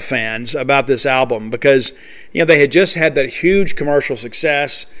Christian metal fans about this album because they had just had that huge commercial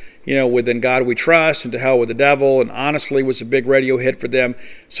success, with In God We Trust and To Hell with the Devil, and Honestly was a big radio hit for them.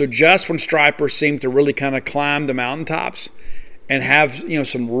 So just when Stryper seemed to really kind of climb the mountaintops and have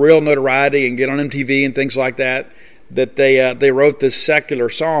some real notoriety and get on MTV and things like that they wrote this secular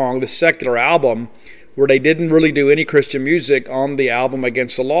song, this secular album, where they didn't really do any Christian music on the album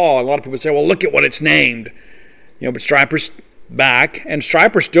Against the Law. And a lot of people say, well, look at what it's named. But Stryper's back, and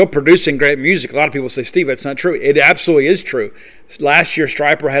Stryper's still producing great music. A lot of people say, Steve, that's not true. It absolutely is true. Last year,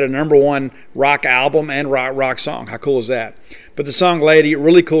 Stryper had a number 1 rock album and rock song. How cool is that? But the song Lady,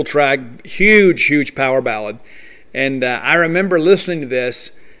 really cool track, huge power ballad. And I remember listening to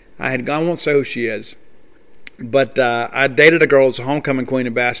this. I won't say who she is, but I dated a girl who's a homecoming queen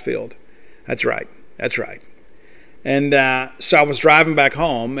in Bassfield. That's right. And so I was driving back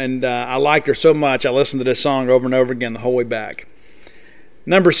home, and I liked her so much, I listened to this song over and over again the whole way back.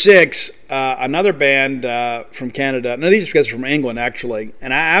 Number 6, another band from Canada. No, these guys are from England, actually,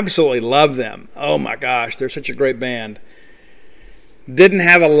 and I absolutely love them. Oh, my gosh, they're such a great band. Didn't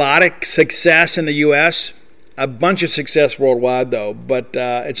have a lot of success in the U.S., a bunch of success worldwide, though, but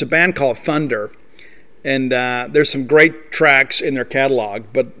it's a band called Thunder. And there's some great tracks in their catalog,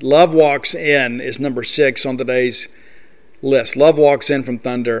 but Love Walks In is number 6 on today's list. Love Walks In from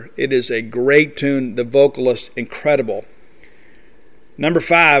Thunder. It is a great tune. The vocalist, incredible. Number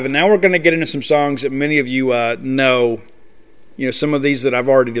 5, and now we're going to get into some songs that many of you know. Some of these that I've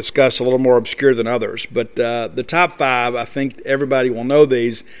already discussed, a little more obscure than others. But the top 5, I think everybody will know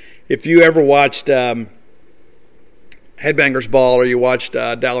these. If you ever watched Headbangers Ball or you watched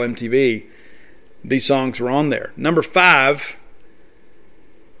Dial MTV, these songs were on there. Number 5,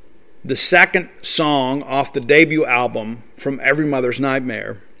 the second song off the debut album from Every Mother's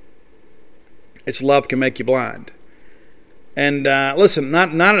Nightmare. It's Love Can Make You Blind. And listen,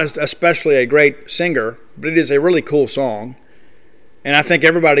 not especially a great singer, but it is a really cool song. And I think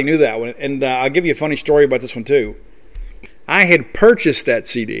everybody knew that one. And I'll give you a funny story about this one too. I had purchased that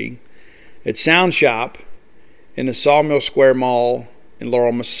CD at Sound Shop in the Sawmill Square Mall in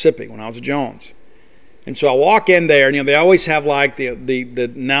Laurel, Mississippi when I was at Jones. And so I walk in there, and they always have like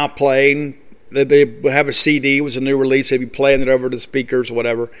the now playing. They would have a CD, it was a new release. They'd be playing it over the speakers or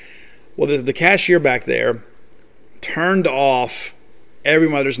whatever. Well, the cashier back there turned off Every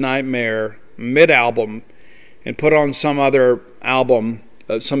Mother's Nightmare mid-album and put on some other album,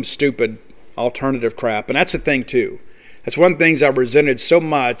 some stupid alternative crap. And that's the thing too. That's one of the things I resented so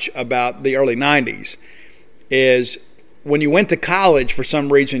much about the early 90s is when you went to college, for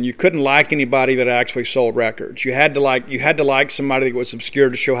some reason, you couldn't like anybody that actually sold records. You had to like somebody that was obscure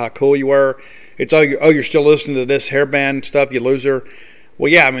to show how cool you were. It's you're still listening to this hairband stuff, you loser.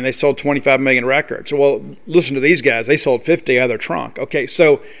 Well, yeah, I mean, they sold 25 million records. Well, listen to these guys. They sold 50 out of their trunk. Okay,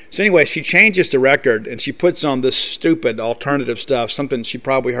 so anyway, she changes the record, and she puts on this stupid alternative stuff, something she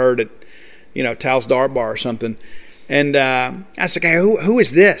probably heard at, Tal's Dart Bar or something. And I said, hey, who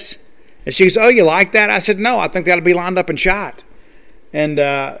is this? And she goes, oh, you like that? I said, no, I think that'll be lined up and shot. And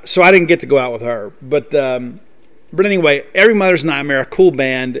so I didn't get to go out with her. But anyway, Every Mother's Nightmare, a cool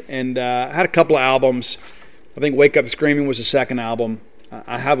band, and had a couple of albums. I think Wake Up Screaming was the second album.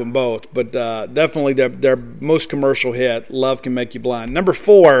 I have them both, but definitely their most commercial hit, Love Can Make You Blind. Number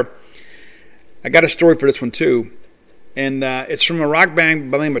 4, I got a story for this one too. And it's from a rock band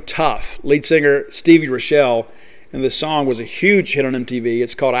by the name of Tough, lead singer Stevie Rochelle. And the song was a huge hit on MTV.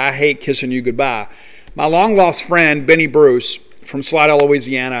 It's called I Hate Kissing You Goodbye. My long-lost friend, Benny Bruce, from Slidell,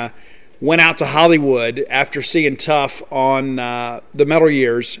 Louisiana, went out to Hollywood after seeing Tough on the Metal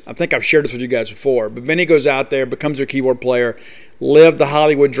Years. I think I've shared this with you guys before. But Benny goes out there, becomes their keyboard player, lived the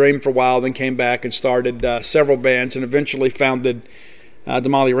Hollywood dream for a while, then came back and started several bands and eventually founded the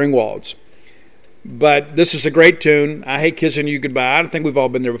Molly Ringwalds. But this is a great tune, I Hate Kissing You Goodbye. I think we've all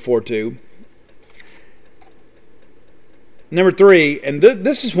been there before, too. Number 3, and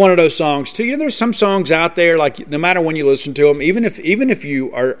this is one of those songs too. There's some songs out there, like no matter when you listen to them, even if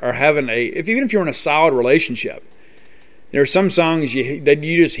you are having even if you're in a solid relationship, there are some songs that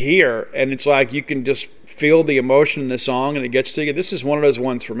you just hear, and it's like you can just feel the emotion in the song, and it gets to you. This is one of those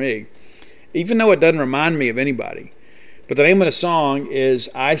ones for me, even though it doesn't remind me of anybody. But the name of the song is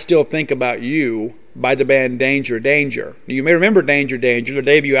 "I Still Think About You" by the band Danger Danger. You may remember Danger Danger, their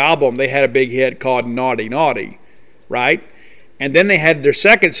debut album. They had a big hit called "Naughty Naughty," right? And then they had their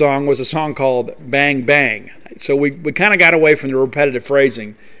second song was a song called Bang Bang. So we kind of got away from the repetitive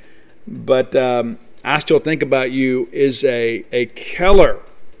phrasing. But I Still Think About You is a killer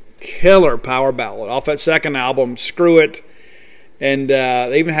power ballad off that second album, Screw It. And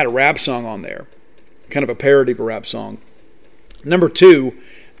they even had a rap song on there, kind of a parody of a rap song. Number 2,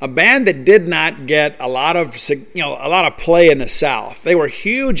 a band that did not get a lot of play in the South. They were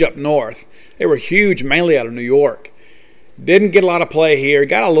huge up north. They were huge mainly out of New York. Didn't get a lot of play here.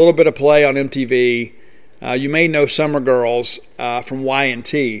 Got a little bit of play on MTV. You may know Summer Girls from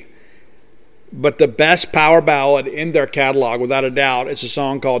Y&T. But the best power ballad in their catalog, without a doubt, is a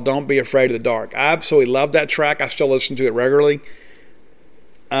song called Don't Be Afraid of the Dark. I absolutely love that track. I still listen to it regularly.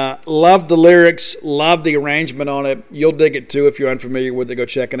 Love the lyrics. Love the arrangement on it. You'll dig it too if you're unfamiliar with it. Go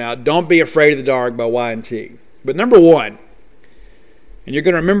check it out. Don't Be Afraid of the Dark by Y&T. But number 1, and you're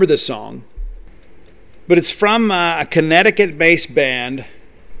going to remember this song, but it's from a Connecticut-based band,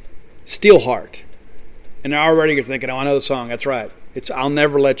 Steelheart. And already you're thinking, oh, I know the song. That's right. It's I'll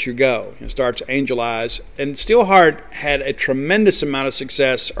Never Let You Go. It starts Angel Eyes. And Steelheart had a tremendous amount of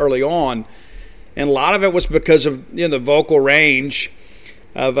success early on. And a lot of it was because of the vocal range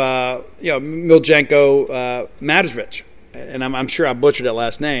of Miljenko Matovic. And I'm sure I butchered that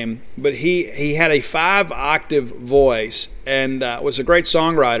last name. But he had a 5-octave voice and was a great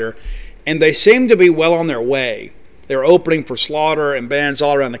songwriter. And they seem to be well on their way. They're opening for Slaughter and bands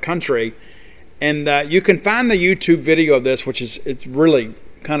all around the country. And you can find the YouTube video of this, it's really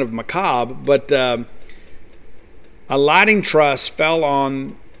kind of macabre. But a lighting truss fell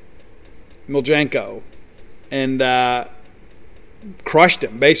on Miljenko and crushed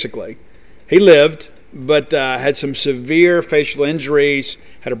him, basically. He lived, but had some severe facial injuries,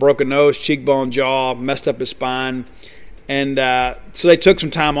 had a broken nose, cheekbone, jaw, messed up his spine. And so they took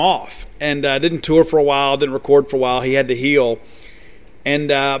some time off and didn't tour for a while, didn't record for a while. He had to heal. And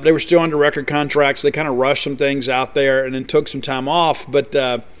they were still under record contracts. They kind of rushed some things out there and then took some time off. But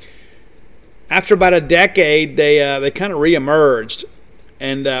after about a decade, they kind of reemerged.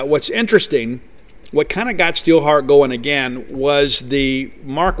 And what's interesting, what kind of got Steelheart going again was the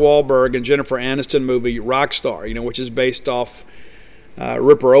Mark Wahlberg and Jennifer Aniston movie Rockstar, which is based off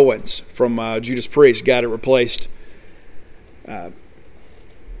Ripper Owens from Judas Priest, got it replaced.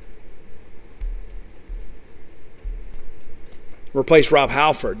 Replaced Rob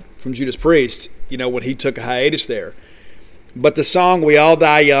Halford from Judas Priest, when he took a hiatus there. But the song We All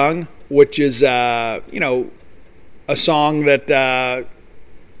Die Young, which is, a song that,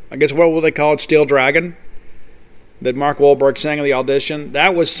 I guess, what will they call it, Steel Dragon, that Mark Wahlberg sang in the audition,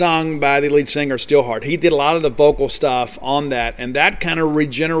 that was sung by the lead singer, Steelheart. He did a lot of the vocal stuff on that, and that kind of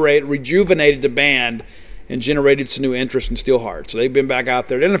rejuvenated the band and generated some new interest in Steelheart. So they've been back out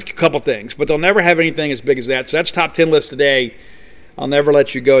there. They've done a couple things, but they'll never have anything as big as that. So that's top 10 list today. I'll Never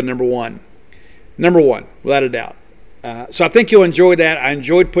Let You Go, number one. Number one, without a doubt. So I think you'll enjoy that. I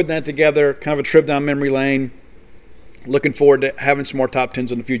enjoyed putting that together, kind of a trip down memory lane. Looking forward to having some more top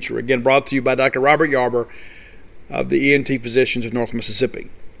 10s in the future. Again, brought to you by Dr. Robert Yarber of the ENT Physicians of North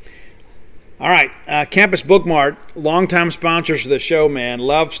Mississippi. All right, Campus Bookmart, longtime sponsors of the show, man.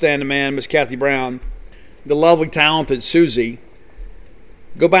 Love Stand the Man, Miss Kathy Brown, the lovely, talented Susie.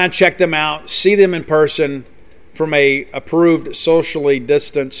 Go by and check them out. See them in person from a approved socially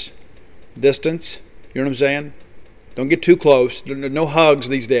distance. You know what I'm saying? Don't get too close. No hugs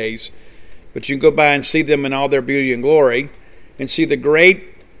these days. But you can go by and see them in all their beauty and glory and see the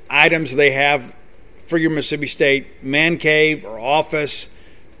great items they have for your Mississippi State man cave or office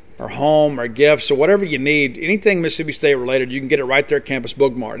or home or gifts or whatever you need. Anything Mississippi State related, you can get it right there at Campus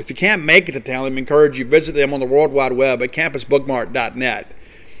Bookmart. If you can't make it to town, let me encourage you, visit them on the World Wide Web at campusbookmart.net.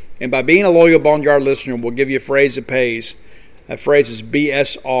 And by being a loyal Boneyard listener, we'll give you a phrase that pays. That phrase is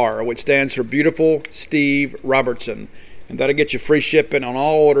BSR, which stands for Beautiful Steve Robertson. And that'll get you free shipping on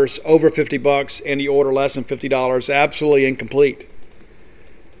all orders over $50. Any order less than $50, absolutely incomplete.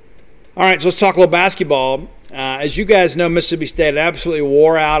 All right, so let's talk a little basketball. As you guys know, Mississippi State absolutely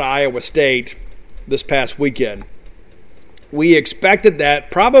wore out Iowa State this past weekend. We expected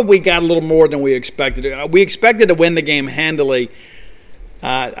that. Probably got a little more than we expected. We expected to win the game handily.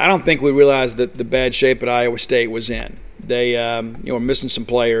 I don't think we realized that the bad shape that Iowa State was in. They were missing some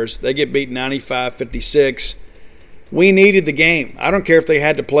players. They get beat 95-56. We needed the game. I don't care if they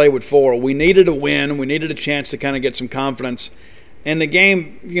had to play with 4. We needed a win. We needed a chance to kind of get some confidence. And the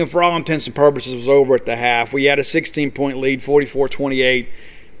game, for all intents and purposes, was over at the half. We had a 16-point lead, 44-28,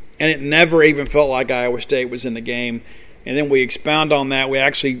 and it never even felt like Iowa State was in the game. And then we expound on that. We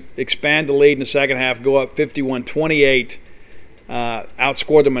actually expand the lead in the second half, go up 51-28,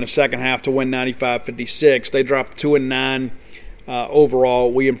 outscored them in the second half to win 95-56. They dropped 2-9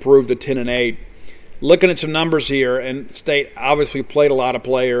 overall. We improved to 10-8. Looking at some numbers here, and State obviously played a lot of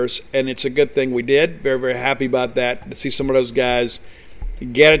players, and it's a good thing we did. Very, very happy about that, to see some of those guys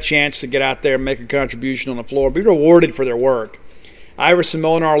get a chance to get out there and make a contribution on the floor, be rewarded for their work. Iverson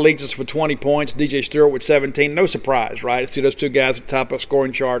Molinar leads us with 20 points, DJ Stewart with 17. No surprise, right? See those two guys at the top of the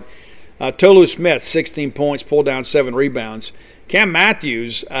scoring chart. Tolu Smith, 16 points, pulled down 7 rebounds. Cam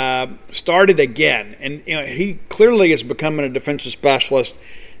Matthews started again, and he clearly is becoming a defensive specialist.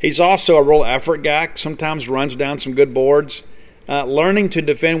 He's also a real effort guy, sometimes runs down some good boards. Learning to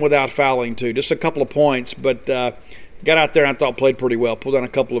defend without fouling, too. Just a couple of points, but got out there and I thought played pretty well. Pulled down a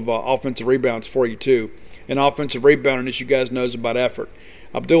couple of offensive rebounds for you, too. And offensive rebounding, as you guys know, is about effort.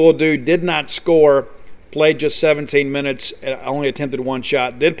 Abdul Adu did not score, played just 17 minutes, only attempted 1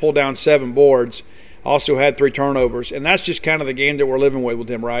 shot, did pull down 7 boards, also had 3 turnovers. And that's just kind of the game that we're living with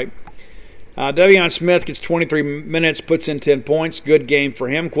him, right? Devion Smith gets 23 minutes, puts in 10 points. Good game for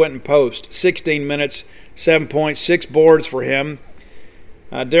him. Quentin Post, 16 minutes, 7 points, 6 boards for him.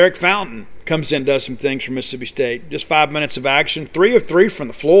 Derek Fountain comes in, does some things for Mississippi State. Just 5 minutes of action. 3 of 3 from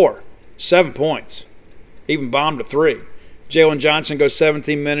the floor, 7 points. Even bombed a 3. Jalen Johnson goes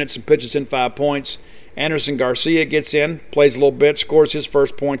 17 minutes and pitches in 5 points. Anderson Garcia gets in, plays a little bit, scores his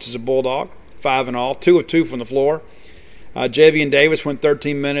first points as a Bulldog, 5 in all. 2 of 2 from the floor. Javian Davis went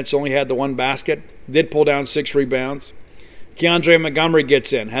 13 minutes, only had the 1 basket, did pull down 6 rebounds. Keandre Montgomery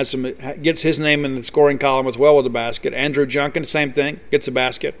gets in, gets his name in the scoring column as well with a basket. Andrew Junkin, same thing, gets a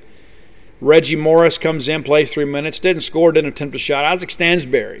basket. Reggie Morris comes in, plays 3 minutes, didn't score, didn't attempt a shot. Isaac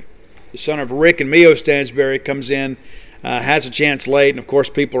Stansberry, the son of Rick and Mio Stansberry, comes in, has a chance late, and of course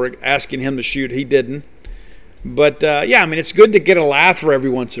people are asking him to shoot. He didn't. But, it's good to get a laugher every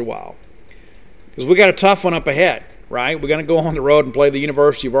once in a while because we got a tough one up ahead. Right, we're going to go on the road and play the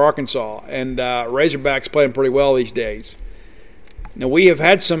University of Arkansas, and Razorbacks playing pretty well these days. Now we have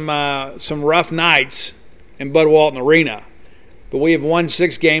had some rough nights in Bud Walton Arena, but we have won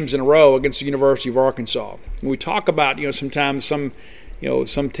 6 games in a row against the University of Arkansas. And we talk about sometimes some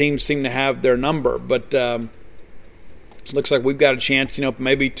some teams seem to have their number. But it looks like we've got a chance,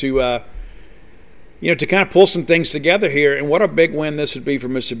 maybe to to kind of pull some things together here. And what a big win this would be for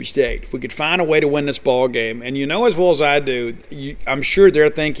Mississippi State. If we could find a way to win this ball game, and as well as I do, I'm sure they're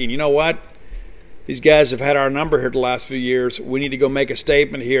thinking, you know what? These guys have had our number here the last few years. We need to go make a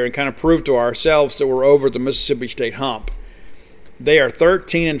statement here and kind of prove to ourselves that we're over the Mississippi State hump. They are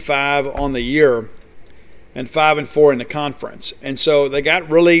 13-5 on the year and 5-4 in the conference. And so they got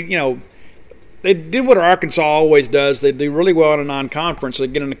really, they did what Arkansas always does. They do really well in a non-conference. They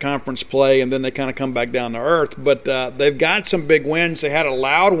get into conference play, and then they kind of come back down to earth. But they've got some big wins. They had a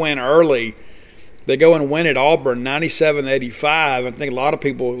loud win early. They go and win at Auburn 97-85. I think a lot of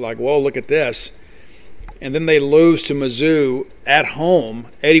people are like, whoa, look at this. And then they lose to Mizzou at home,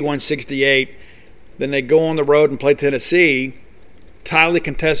 81-68. Then they go on the road and play Tennessee. Tightly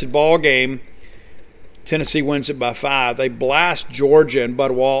contested ball game. Tennessee wins it by 5. They blast Georgia and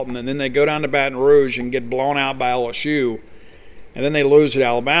Bud Walton, and then they go down to Baton Rouge and get blown out by LSU. And then they lose at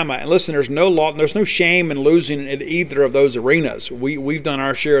Alabama. And listen, there's no shame in losing at either of those arenas. We've done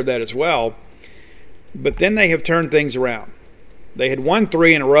our share of that as well. But then they have turned things around. They had won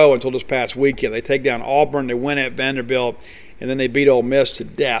 3 in a row until this past weekend. They take down Auburn, they win at Vanderbilt, and then they beat Ole Miss to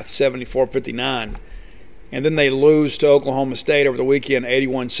death, 74-59. And then they lose to Oklahoma State over the weekend,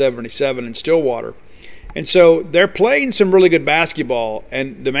 81-77 in Stillwater. And so they're playing some really good basketball.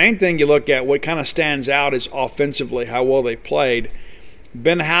 And the main thing you look at, what kind of stands out is offensively, how well they played.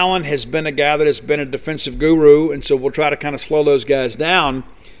 Ben Howland has been a guy that has been a defensive guru, and so we'll try to kind of slow those guys down.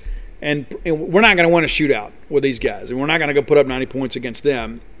 And we're not going to win a shootout with these guys, and we're not going to go put up 90 points against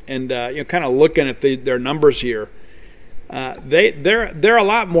them. And kind of looking at their numbers here, they're a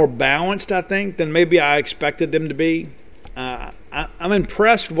lot more balanced, I think, than maybe I expected them to be. I'm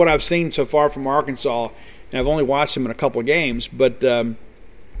impressed with what I've seen so far from Arkansas, and I've only watched them in a couple of games. But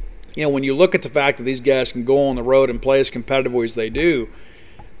when you look at the fact that these guys can go on the road and play as competitively as they do,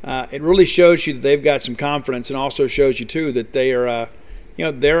 it really shows you that they've got some confidence, and also shows you too that they are.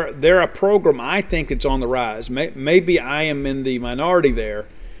 They're a program I think that's on the rise. Maybe I am in the minority there.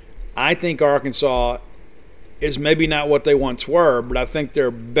 I think Arkansas is maybe not what they once were, but I think they're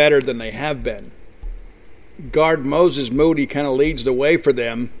better than they have been. Guard Moses Moody kind of leads the way for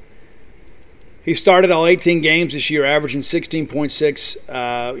them. He started all 18 games this year, averaging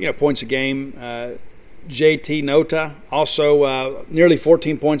 16.6 points a game. JT Nota also nearly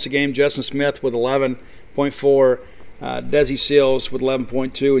 14 points a game. Justin Smith with 11.4. Desi Seals with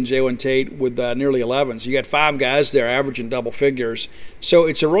 11.2 and Jalen Tate with nearly 11. So you got 5 guys there averaging double figures. So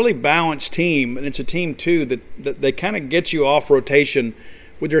it's a really balanced team, and it's a team, too, that they kind of get you off rotation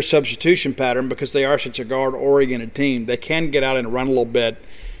with their substitution pattern because they are such a guard-oriented team. They can get out and run a little bit.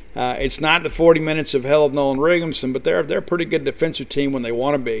 It's not the 40 minutes of hell of Nolan Righamson, but they're a pretty good defensive team when they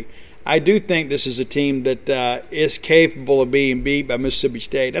want to be. I do think this is a team that is capable of being beat by Mississippi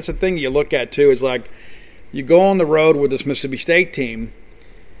State. That's the thing you look at, too, is like, you go on the road with this Mississippi State team,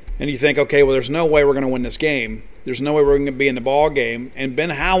 and you think, okay, well, there's no way we're going to win this game. There's no way we're going to be in the ball game. And Ben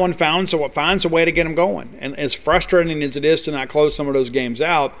Howland finds a way to get them going. And as frustrating as it is to not close some of those games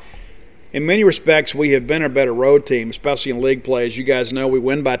out, in many respects, we have been a better road team, especially in league play. As you guys know, we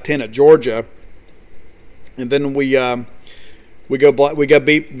win by 10 at Georgia, and then we got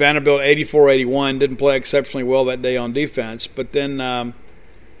beat Vanderbilt 84-81. Didn't play exceptionally well that day on defense, but then.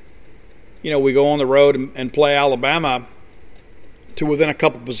 We go on the road and play Alabama to within a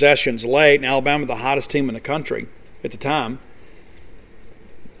couple possessions late, and Alabama the hottest team in the country at the time.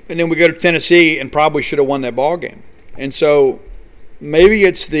 And then we go to Tennessee and probably should have won that ball game. And so maybe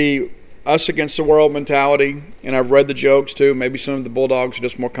it's the us against the world mentality, and I've read the jokes too. Maybe some of the Bulldogs are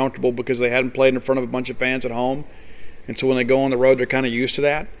just more comfortable because they hadn't played in front of a bunch of fans at home. And so when they go on the road, they're kind of used to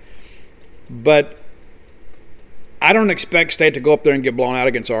that. But I don't expect State to go up there and get blown out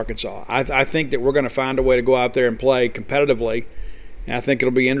against Arkansas. I think that we're going to find a way to go out there and play competitively, and I think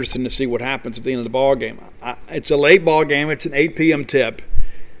it'll be interesting to see what happens at the end of the ball game. It's a late ball game. It's an 8 p.m. tip,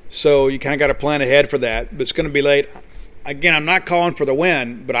 so you kind of got to plan ahead for that. But it's going to be late. Again, I'm not calling for the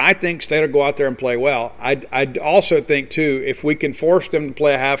win, but I think State will go out there and play well. I also think, too, if we can force them to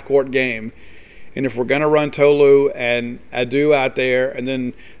play a half-court game, and if we're going to run Tolu and Adu out there and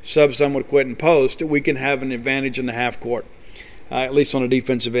then sub some with Quentin Post, we can have an advantage in the half court, at least on the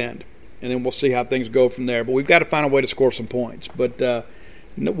defensive end. And then we'll see how things go from there. But we've got to find a way to score some points. But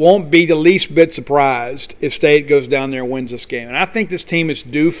won't be the least bit surprised if State goes down there and wins this game. And I think this team is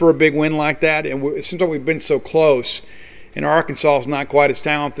due for a big win like that. And it seems like we've been so close. And Arkansas is not quite as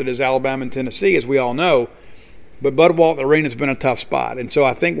talented as Alabama and Tennessee, as we all know. But Bud Walton Arena has been a tough spot. And so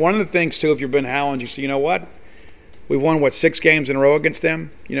I think one of the things, too, if you're Ben Howland, you say, you know what? We've won, 6 games in a row against them?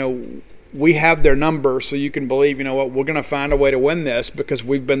 We have their number, so you can believe, we're going to find a way to win this because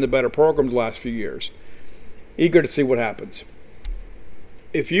we've been the better program the last few years. Eager to see what happens.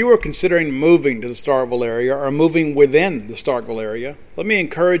 If you are considering moving to the Starkville area or moving within the Starkville area, let me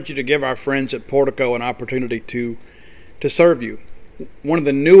encourage you to give our friends at Portico an opportunity to serve you. One of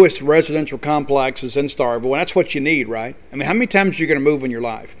the newest residential complexes in Starkville, and that's what you need, right? I mean, how many times are you going to move in your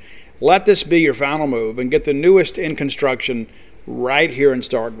life? Let this be your final move and get the newest in construction right here in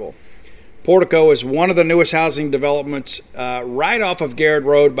Starkville. Portico is one of the newest housing developments right off of Garrett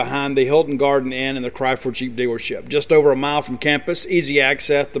Road behind the Hilton Garden Inn and the Cryford Jeep dealership. Just over a mile from campus, easy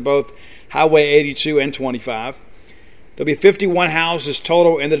access to both Highway 82 and 25. There'll be 51 houses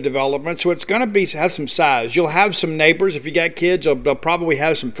total in the development, so it's going to have some size. You'll have some neighbors. If you got kids, they'll probably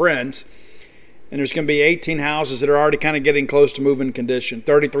have some friends. And there's going to be 18 houses that are already kind of getting close to move-in condition.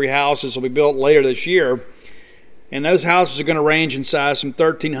 33 houses will be built later this year. And those houses are going to range in size from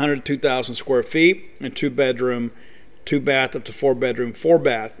 1,300 to 2,000 square feet and 2-bedroom, 2-bath up to 4-bedroom,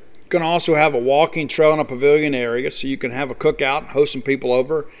 4-bath. You're going to also have a walking trail and a pavilion area so you can have a cookout, host some people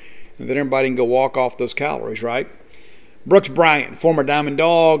over, and then everybody can go walk off those calories, right? Brooks Bryant, former Diamond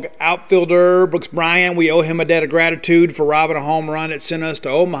Dog outfielder. Brooks Bryant, we owe him a debt of gratitude for robbing a home run that sent us to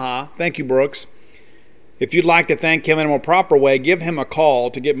Omaha. Thank you, Brooks. If you'd like to thank him in a more proper way, give him a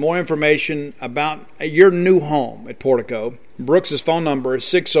call to get more information about your new home at Portico. Brooks' phone number is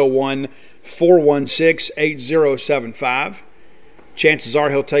 601-416-8075. Chances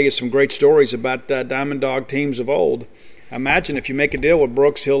are he'll tell you some great stories about Diamond Dog teams of old. I imagine if you make a deal with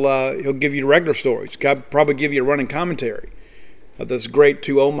Brooks, he'll give you regular stories. He'll probably give you a running commentary of those great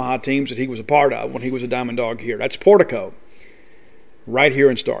 2 Omaha teams that he was a part of when he was a Diamond Dog here. That's Portico, right here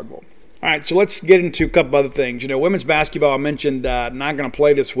in Starkville. All right, so let's get into a couple other things. Women's basketball, I mentioned, not going to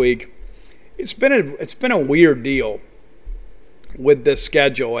play this week. It's been a weird deal with this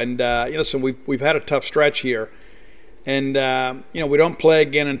schedule, and listen, we've had a tough stretch here, and we don't play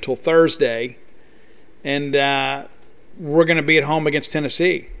again until Thursday, and we're going to be at home against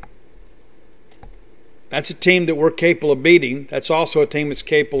Tennessee. That's a team that we're capable of beating. That's also a team that's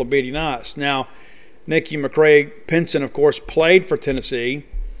capable of beating us. Now, Nikki McRae-Pinson, of course, played for Tennessee.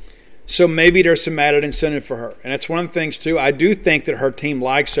 So maybe there's some added incentive for her. And that's one of the things, too. I do think that her team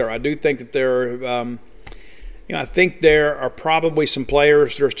likes her. I do think that I think there are probably some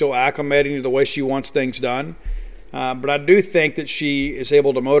players that are still acclimating to the way she wants things done. But I do think that she is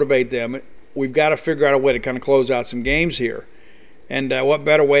able to motivate them. We've got to figure out a way to kind of close out some games here. And what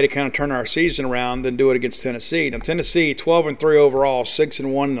better way to kind of turn our season around than do it against Tennessee? Now, Tennessee, 12-3 overall,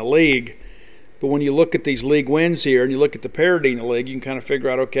 6-1 in the league. But when you look at these league wins here and you look at the parity in the league, you can kind of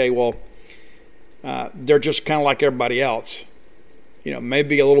figure out, okay, well, they're just kind of like everybody else.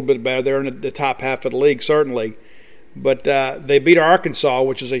 Maybe a little bit better. They're in the top half of the league, certainly. But they beat Arkansas,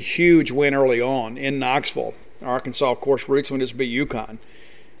 which is a huge win early on in Knoxville. Arkansas, of course, recently just beat UConn.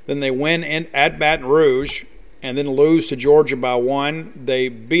 Then they win at Baton Rouge and then lose to Georgia by 1. They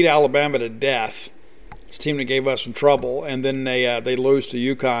beat Alabama to death. It's a team that gave us some trouble, and then they lose to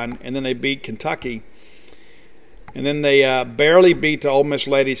UConn, and then they beat Kentucky. And then they barely beat the Ole Miss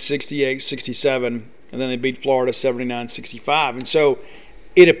ladies 68-67, and then they beat Florida 79-65. And so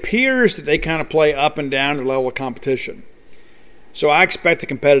it appears that they kind of play up and down the level of competition. So I expect a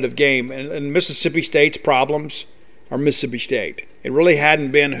competitive game. And Mississippi State's problems are Mississippi State. It really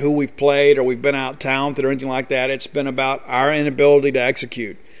hadn't been who we've played or we've been out-talented or anything like that. It's been about our inability to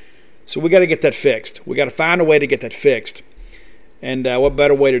execute. So we got to get that fixed. We got to find a way to get that fixed. And what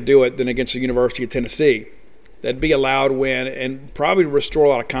better way to do it than against the University of Tennessee? That'd be a loud win and probably restore a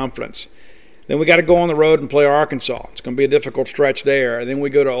lot of confidence. Then we got to go on the road and play Arkansas. It's going to be a difficult stretch there. And then we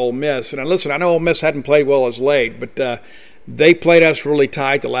go to Ole Miss. And listen, I know Ole Miss hadn't played well as late, but they played us really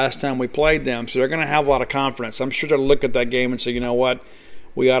tight the last time we played them. So they're going to have a lot of confidence. I'm sure they'll look at that game and say, you know what,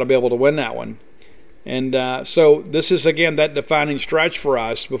 we ought to be able to win that one. And so this is, again, that defining stretch for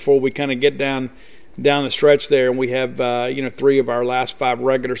us before we kind of get down the stretch there. And we have, 3 of our last 5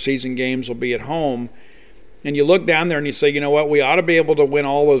 regular season games will be at home. And you look down there and you say, you know what, we ought to be able to win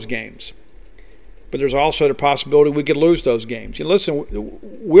all those games. But there's also the possibility we could lose those games. Listen,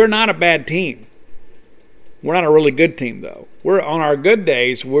 we're not a bad team. We're not a really good team, though. We're on our good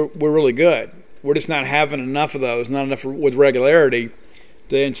days, we're really good. We're just not having enough of those, not enough with regularity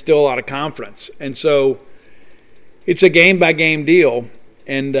to instill a lot of confidence. And so it's a game-by-game deal.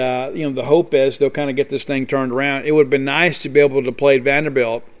 And, the hope is they'll kind of get this thing turned around. It would have been nice to be able to play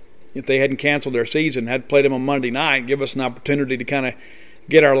Vanderbilt if they hadn't canceled their season, had played them on Monday night, give us an opportunity to kind of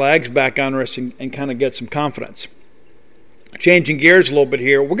get our legs back under us and kind of get some confidence. Changing gears a little bit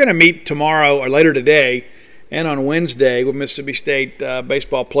here, we're going to meet tomorrow or later today and on Wednesday with Mississippi State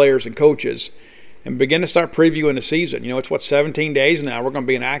baseball players and coaches, and begin to start previewing the season. It's 17 days now. We're going to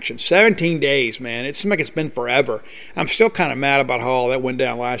be in action. 17 days, man. It seems like it's been forever. I'm still kind of mad about how all that went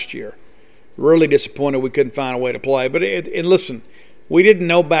down last year. Really disappointed we couldn't find a way to play. But listen, we didn't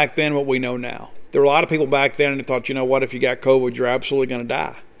know back then what we know now. There were a lot of people back then that thought, if you got COVID, you're absolutely going to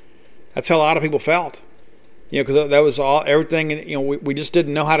die. That's how a lot of people felt. Because that was everything. We just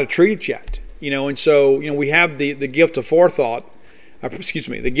didn't know how to treat it yet. And so we have the gift of forethought.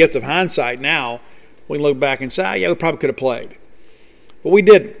 The gift of hindsight now. We can look back and say, we probably could have played. But we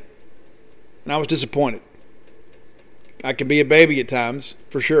didn't. And I was disappointed. I can be a baby at times,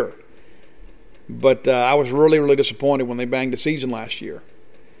 for sure. But I was really, really disappointed when they banged the season last year.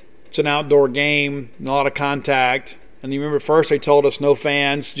 It's an outdoor game, a lot of contact. And you remember first they told us no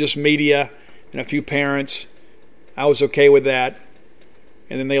fans, just media and a few parents. I was okay with that.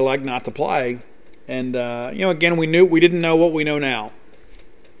 And then they elected not to play. And, again, we didn't know what we know now.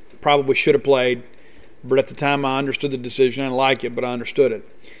 Probably should have played. But at the time, I understood the decision. I didn't like it, but I understood it.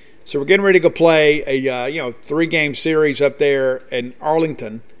 So we're getting ready to go play a 3-game series up there in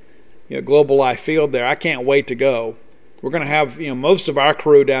Arlington, Global Life Field there. I can't wait to go. We're going to have most of our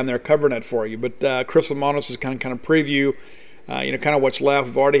crew down there covering that for you. But Chris Lamanos is kind of preview, kind of what's left.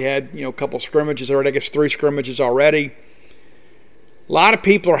 We've already had a couple scrimmages already. I guess 3 scrimmages already. A lot of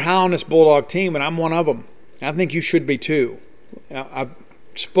people are high on this Bulldog team, and I'm one of them. I think you should be too. I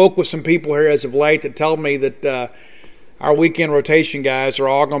spoke with some people here as of late that told me that our weekend rotation guys are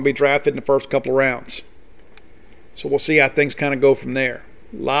all going to be drafted in the first couple of rounds. So we'll see how things kind of go from there.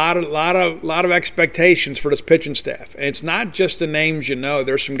 Lot of expectations for this pitching staff, and it's not just the names you know.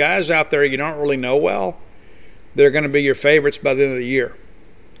 There's some guys out there you don't really know well. They're going to be your favorites by the end of the year.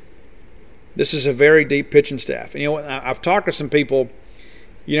 This is a very deep pitching staff, and I've talked to some people.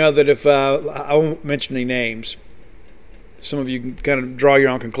 That if I won't mention any names. Some of you can kind of draw your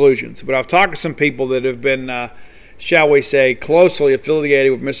own conclusions. But I've talked to some people that have been, shall we say, closely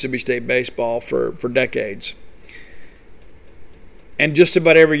affiliated with Mississippi State baseball for decades. And just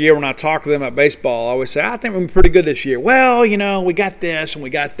about every year when I talk to them about baseball, I always say, I think we're pretty good this year. Well, we got this and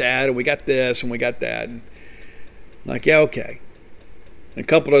we got that and we got this and we got that. And I'm like, yeah, okay. And a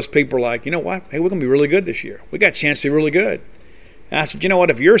couple of those people are like, you know what? Hey, we're going to be really good this year. We got a chance to be really good. And I said,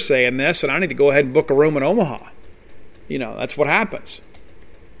 if you're saying this, then I need to go ahead and book a room in Omaha. That's what happens.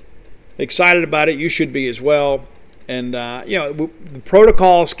 Excited about it. You should be as well. And, the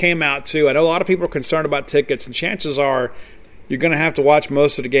protocols came out, too. I know a lot of people are concerned about tickets, and chances are you're going to have to watch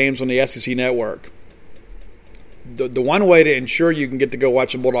most of the games on the SEC network. The one way to ensure you can get to go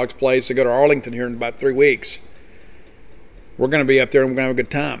watch the Bulldogs play is to go to Arlington here in about 3 weeks. We're going to be up there, and we're going to have a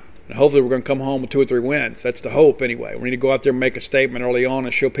good time. And hopefully we're going to come home with 2 or 3 wins. That's the hope, anyway. We need to go out there and make a statement early on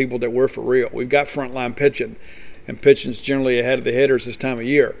and show people that we're for real. We've got frontline pitching. And pitching's generally ahead of the hitters this time of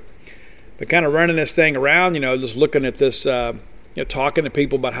year. But kind of running this thing around, just looking at this, talking to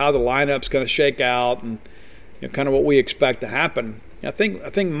people about how the lineup's going to shake out and kind of what we expect to happen. I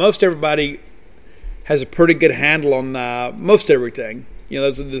think most everybody has a pretty good handle on most everything.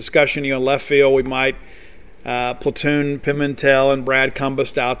 There's a discussion, left field, we might platoon Pimentel and Brad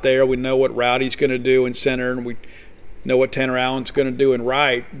Cumbest out there. We know what Rowdy's going to do in center, and we know what Tanner Allen's going to do in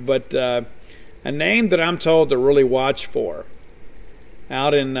right. But a name that I'm told to really watch for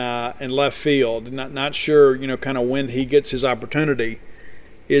out in left field, not sure, kind of when he gets his opportunity,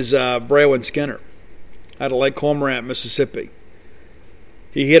 is Braylon Skinner out of Lake Cormorant, Mississippi.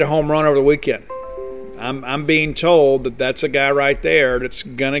 He hit a home run over the weekend. I'm being told that that's a guy right there that's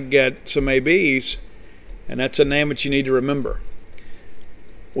going to get some ABs, and that's a name that you need to remember.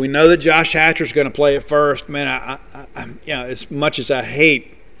 We know that Josh Hatcher's going to play at first. Man, I as much as I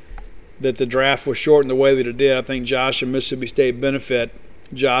hate that the draft was shortened the way that it did, I think Josh and Mississippi State benefit.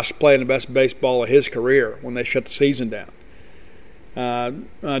 Josh playing the best baseball of his career when they shut the season down.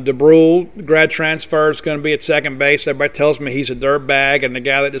 DeBrule, grad transfer, is going to be at second base. Everybody tells me he's a dirtbag and the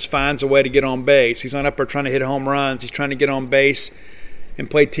guy that just finds a way to get on base. He's not up there trying to hit home runs. He's trying to get on base and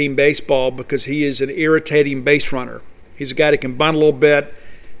play team baseball because he is an irritating base runner. He's a guy that can bunt a little bit.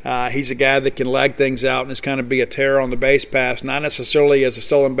 He's a guy that can lag things out and just kind of be a terror on the base pass, not necessarily as a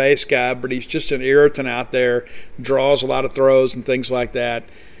stolen base guy, but he's just an irritant out there, draws a lot of throws and things like that,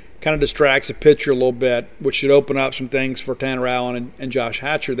 kind of distracts the pitcher a little bit, which should open up some things for Tanner Allen and Josh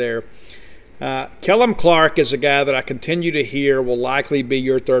Hatcher there. Kellum Clark is a guy that I continue to hear will likely be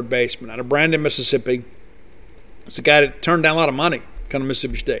your third baseman out of Brandon, Mississippi. It's a guy that turned down a lot of money coming to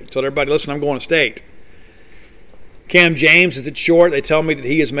Mississippi State. Told everybody, listen, I'm going to State. Cam James is at short. They tell me that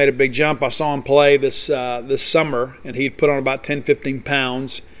he has made a big jump. I saw him play this summer, and he had put on about 10, 15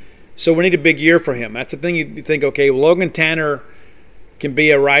 pounds. So we need a big year for him. That's the thing you think, okay, well, Logan Tanner can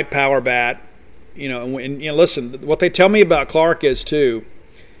be a right power bat. And listen, what they tell me about Clark is, too,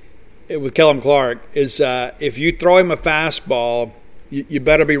 with Kellum Clark, is if you throw him a fastball, you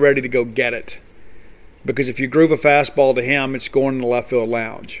better be ready to go get it. Because if you groove a fastball to him, it's going in the left field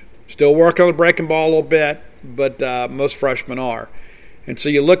lounge. Still working on the breaking ball a little bit, but most freshmen are. And so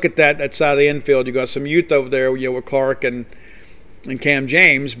you look at that side of the infield, you got some youth over there, with Clark and Cam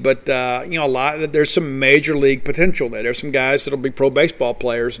James, but there's some major league potential there. There's some guys that'll be pro baseball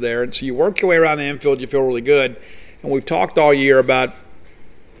players there, and so you work your way around the infield, you feel really good. And we've talked all year about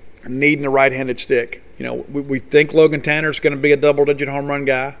needing a right-handed stick. We think Logan Tanner's going to be a double-digit home run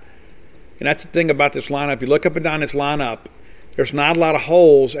guy, and that's the thing about this lineup. You look up and down this lineup, there's not a lot of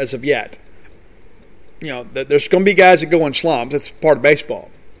holes as of yet. There's going to be guys that go in slumps. That's part of baseball.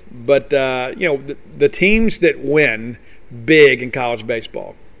 But, the teams that win big in college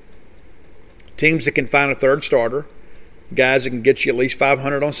baseball, teams that can find a third starter, guys that can get you at least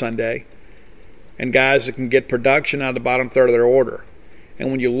 500 on Sunday, and guys that can get production out of the bottom third of their order. And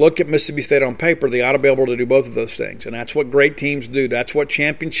when you look at Mississippi State on paper, they ought to be able to do both of those things. And that's what great teams do. That's what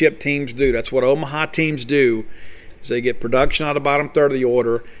championship teams do. That's what Omaha teams do, is they get production out of the bottom third of the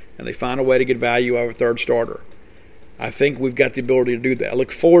order, and they find a way to get value out of a third starter. I think we've got the ability to do that. I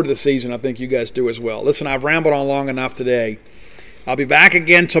look forward to the season. I think you guys do as well. Listen, I've rambled on long enough today. I'll be back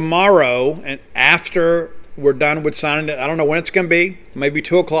again tomorrow, and after we're done with signing, I don't know when it's going to be, maybe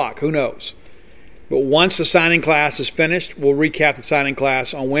 2 o'clock, who knows. But once the signing class is finished, we'll recap the signing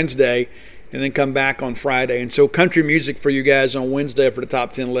class on Wednesday and then come back on Friday. And so country music for you guys on Wednesday for the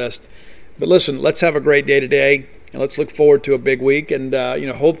top 10 list. But listen, let's have a great day today, and let's look forward to a big week. And,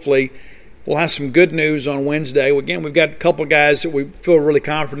 hopefully we'll have some good news on Wednesday. Again, we've got a couple guys that we feel really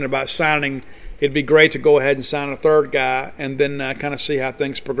confident about signing. It'd be great to go ahead and sign a third guy and then kind of see how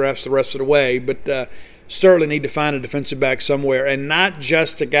things progress the rest of the way. But certainly need to find a defensive back somewhere, and not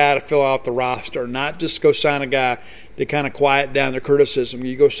just a guy to fill out the roster, not just go sign a guy to kind of quiet down the criticism.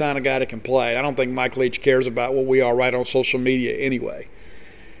 You go sign a guy that can play. I don't think Mike Leach cares about what we are right on social media anyway.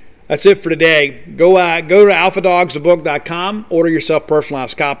 That's it for today. Go to alphadogsthebook.com. Order yourself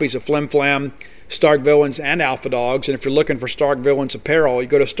personalized copies of Flim Flam, Stark Villains, and Alpha Dogs. And if you're looking for Stark Villains apparel, you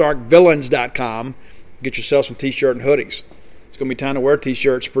go to starkvillains.com. Get yourself some T-shirt and hoodies. It's going to be time to wear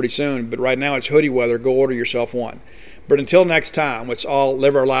T-shirts pretty soon, but right now it's hoodie weather. Go order yourself one. But until next time, let's all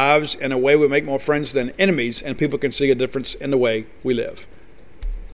live our lives in a way we make more friends than enemies, and people can see a difference in the way we live.